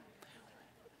name?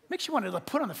 Makes you want to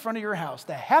put on the front of your house,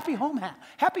 the Happy Hope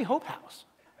House.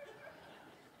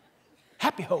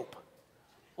 Happy Hope.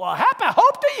 Well, happy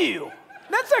hope to you.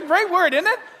 That's a great word, isn't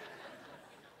it?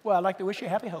 Well, I'd like to wish you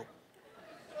happy hope.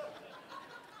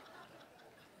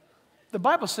 The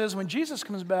Bible says when Jesus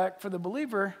comes back for the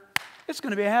believer, it's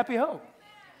going to be a happy hope.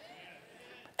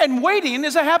 And waiting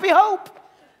is a happy hope.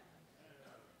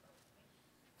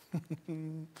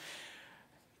 And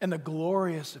the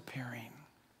glorious appearing.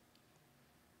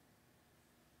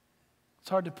 It's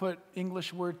hard to put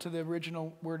English word to the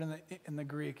original word in the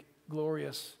Greek,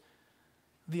 glorious.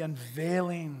 The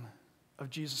unveiling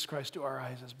of Jesus Christ to our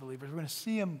eyes as believers. We're going to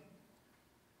see him.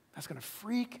 That's going to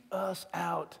freak us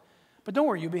out. But don't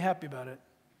worry, you'll be happy about it.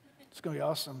 It's going to be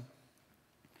awesome.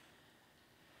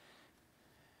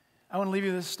 I want to leave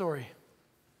you this story.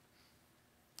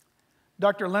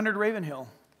 Dr. Leonard Ravenhill,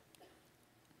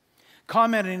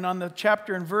 commenting on the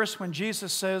chapter and verse when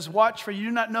Jesus says, watch, for you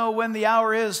do not know when the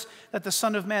hour is that the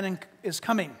Son of Man is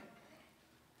coming.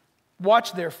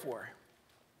 Watch, therefore.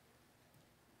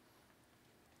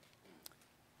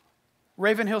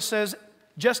 Ravenhill says,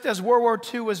 just as World War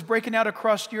II was breaking out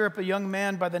across Europe, a young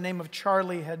man by the name of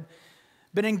Charlie had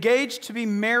been engaged to be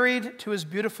married to his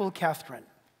beautiful Catherine.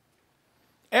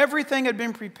 Everything had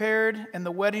been prepared, and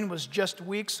the wedding was just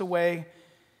weeks away.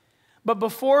 But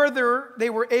before they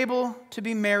were able to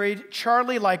be married,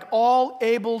 Charlie, like all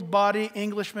able-bodied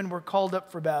Englishmen, were called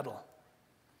up for battle.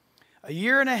 A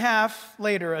year and a half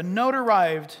later, a note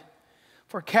arrived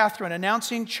for Catherine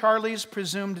announcing Charlie's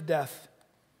presumed death.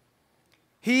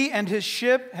 He and his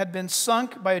ship had been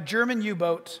sunk by a German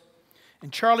U-boat,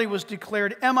 and Charlie was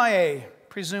declared MIA,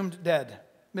 presumed dead,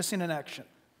 missing in action.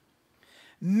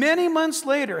 Many months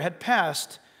later had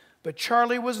passed, but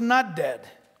Charlie was not dead.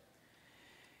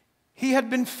 He had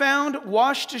been found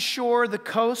washed ashore the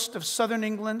coast of southern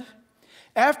England.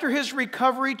 After his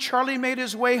recovery, Charlie made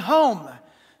his way home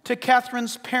to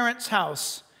Catherine's parents'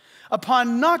 house.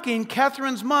 Upon knocking,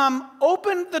 Catherine's mom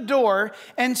opened the door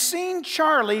and seeing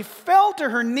Charlie, fell to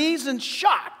her knees in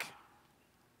shock.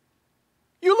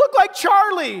 You look like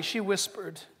Charlie, she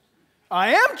whispered.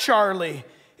 I am Charlie.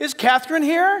 Is Catherine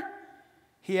here?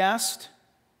 He asked.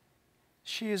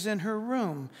 She is in her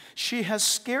room. She has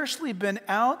scarcely been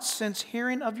out since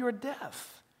hearing of your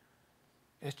death.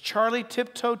 As Charlie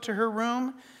tiptoed to her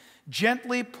room,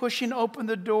 gently pushing open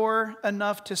the door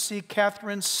enough to see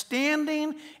Catherine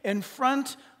standing in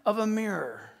front of a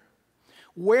mirror,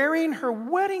 wearing her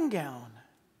wedding gown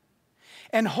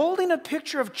and holding a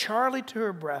picture of Charlie to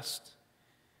her breast.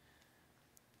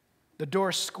 The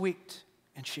door squeaked,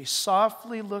 and she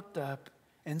softly looked up,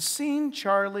 and seeing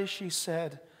Charlie, she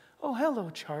said, "Oh,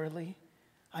 hello, Charlie.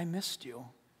 I missed you."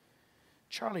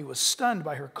 Charlie was stunned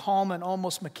by her calm and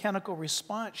almost mechanical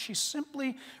response. She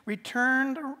simply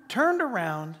turned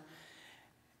around,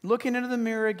 looking into the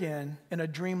mirror again in a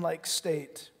dreamlike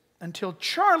state, until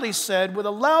Charlie said with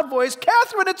a loud voice,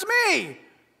 "Catherine, it's me!"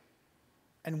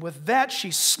 And with that,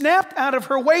 she snapped out of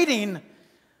her waiting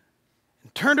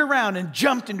and turned around and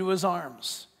jumped into his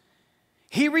arms.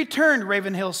 He returned,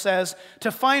 Ravenhill says,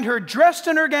 to find her dressed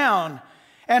in her gown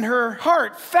and her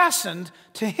heart fastened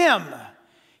to him.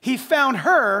 He found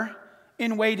her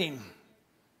in waiting.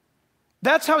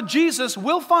 That's how Jesus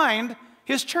will find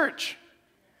his church.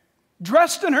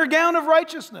 Dressed in her gown of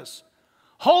righteousness,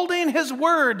 holding his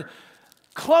word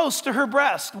close to her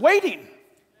breast, waiting.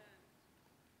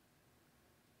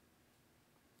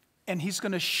 And he's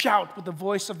going to shout with the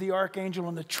voice of the archangel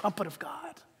and the trumpet of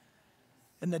God.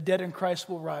 And the dead in Christ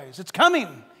will rise. It's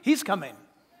coming. He's coming.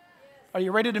 Are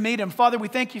you ready to meet him? Father, we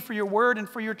thank you for your word and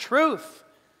for your truth.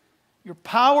 Your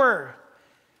power,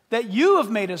 that you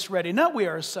have made us ready, not we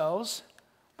ourselves.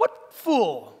 What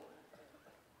fool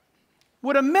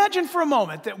would imagine for a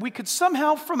moment that we could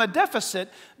somehow, from a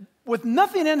deficit, with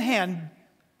nothing in hand,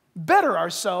 better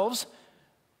ourselves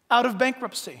out of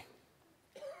bankruptcy?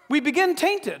 We begin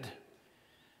tainted.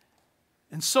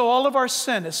 And so all of our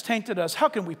sin has tainted us. How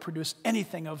can we produce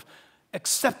anything of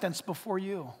acceptance before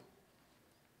you?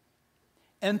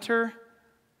 Enter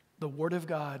the Word of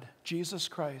God, Jesus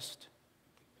Christ,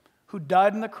 who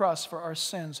died on the cross for our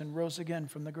sins and rose again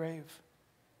from the grave.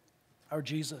 Our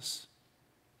Jesus.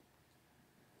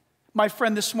 My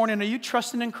friend, this morning, are you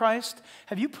trusting in Christ?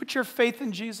 Have you put your faith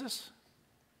in Jesus?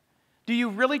 Do you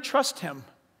really trust him?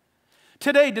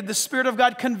 Today, did the Spirit of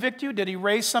God convict you? Did he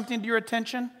raise something to your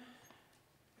attention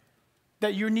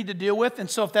that you need to deal with? And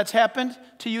so if that's happened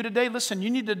to you today, listen, you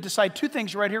need to decide two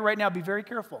things right here, right now. Be very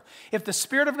careful. If the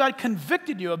Spirit of God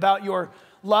convicted you about your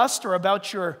lust or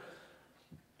about your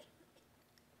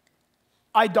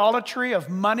idolatry of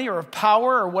money or of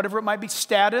power or whatever it might be,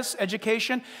 status,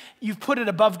 education, you've put it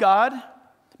above God.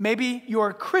 Maybe you're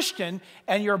a Christian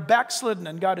and you're backslidden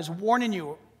and God is warning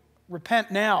you,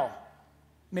 repent now.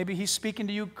 Maybe he's speaking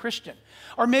to you, Christian.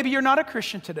 Or maybe you're not a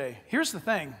Christian today. Here's the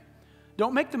thing.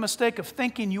 Don't make the mistake of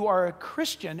thinking you are a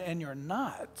Christian and you're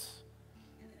not.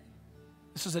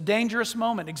 This is a dangerous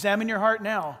moment. Examine your heart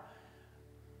now.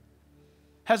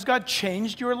 Has God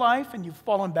changed your life and you've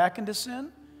fallen back into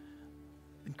sin?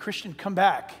 Then Christian, come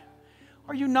back.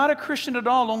 Are you not a Christian at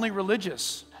all, only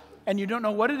religious? And you don't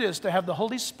know what it is to have the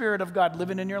Holy Spirit of God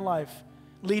living in your life,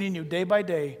 leading you day by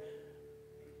day.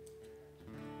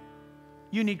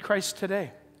 You need Christ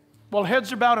today. While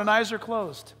heads are bowed and eyes are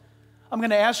closed, I'm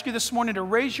going to ask you this morning to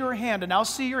raise your hand, and I'll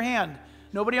see your hand.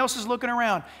 Nobody else is looking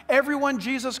around. Everyone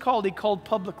Jesus called, he called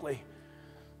publicly.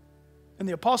 And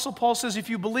the Apostle Paul says,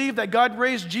 if you believe that God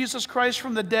raised Jesus Christ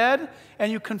from the dead,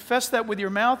 and you confess that with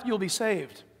your mouth, you'll be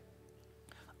saved.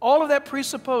 All of that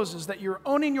presupposes that you're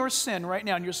owning your sin right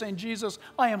now, and you're saying, Jesus,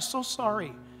 I am so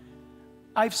sorry.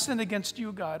 I've sinned against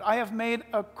you, God. I have made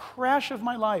a crash of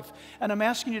my life, and I'm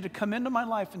asking you to come into my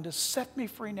life and to set me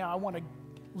free now. I want to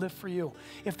live for you.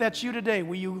 If that's you today,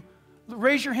 will you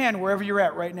raise your hand wherever you're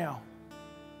at right now?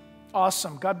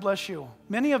 Awesome. God bless you.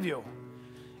 Many of you.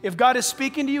 If God is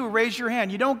speaking to you, raise your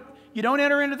hand. You don't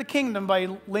enter into the kingdom by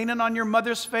leaning on your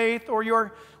mother's faith or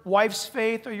your wife's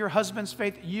faith or your husband's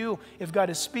faith. If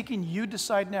God is speaking, you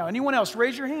decide now. Anyone else,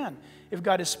 raise your hand. If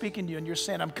God is speaking to you and you're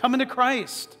saying, I'm coming to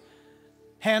Christ.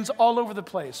 Hands all over the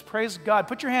place. Praise God.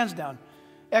 Put your hands down.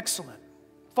 Excellent.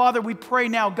 Father, we pray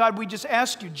now, God, we just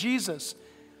ask you, Jesus,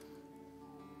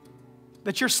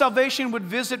 that your salvation would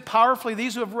visit powerfully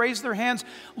these who have raised their hands.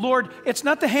 Lord, it's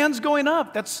not the hands going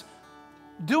up that's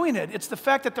doing it. It's the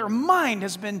fact that their mind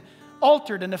has been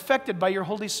altered and affected by your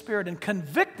Holy Spirit and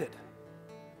convicted.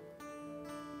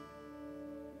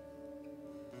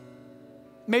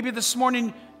 Maybe this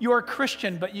morning you're a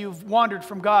Christian, but you've wandered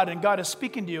from God and God is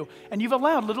speaking to you, and you've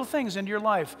allowed little things into your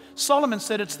life. Solomon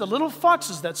said it's the little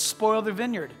foxes that spoil the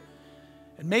vineyard.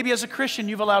 And maybe as a Christian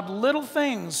you've allowed little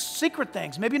things, secret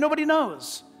things, maybe nobody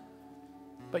knows.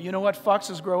 But you know what?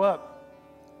 Foxes grow up.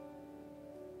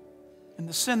 And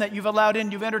the sin that you've allowed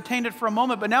in, you've entertained it for a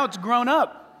moment, but now it's grown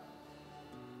up.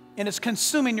 And it's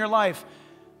consuming your life.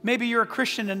 Maybe you're a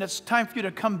Christian and it's time for you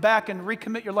to come back and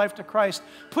recommit your life to Christ.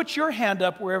 Put your hand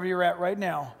up wherever you're at right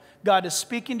now. God is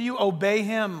speaking to you. Obey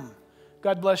him.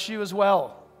 God bless you as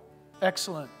well.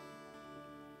 Excellent.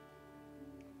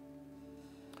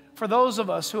 For those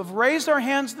of us who have raised our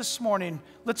hands this morning,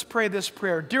 let's pray this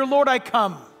prayer. Dear Lord, I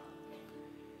come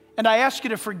and I ask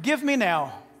you to forgive me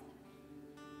now.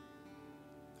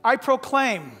 I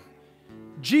proclaim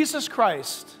Jesus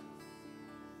Christ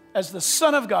as the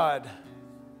Son of God,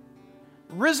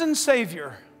 risen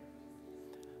Savior,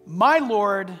 my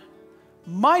Lord,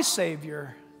 my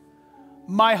Savior,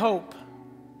 my hope.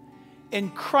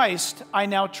 In Christ I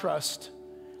now trust.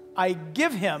 I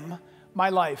give him my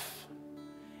life.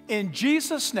 In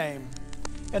Jesus' name,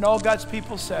 and all God's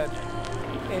people said,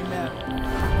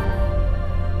 amen.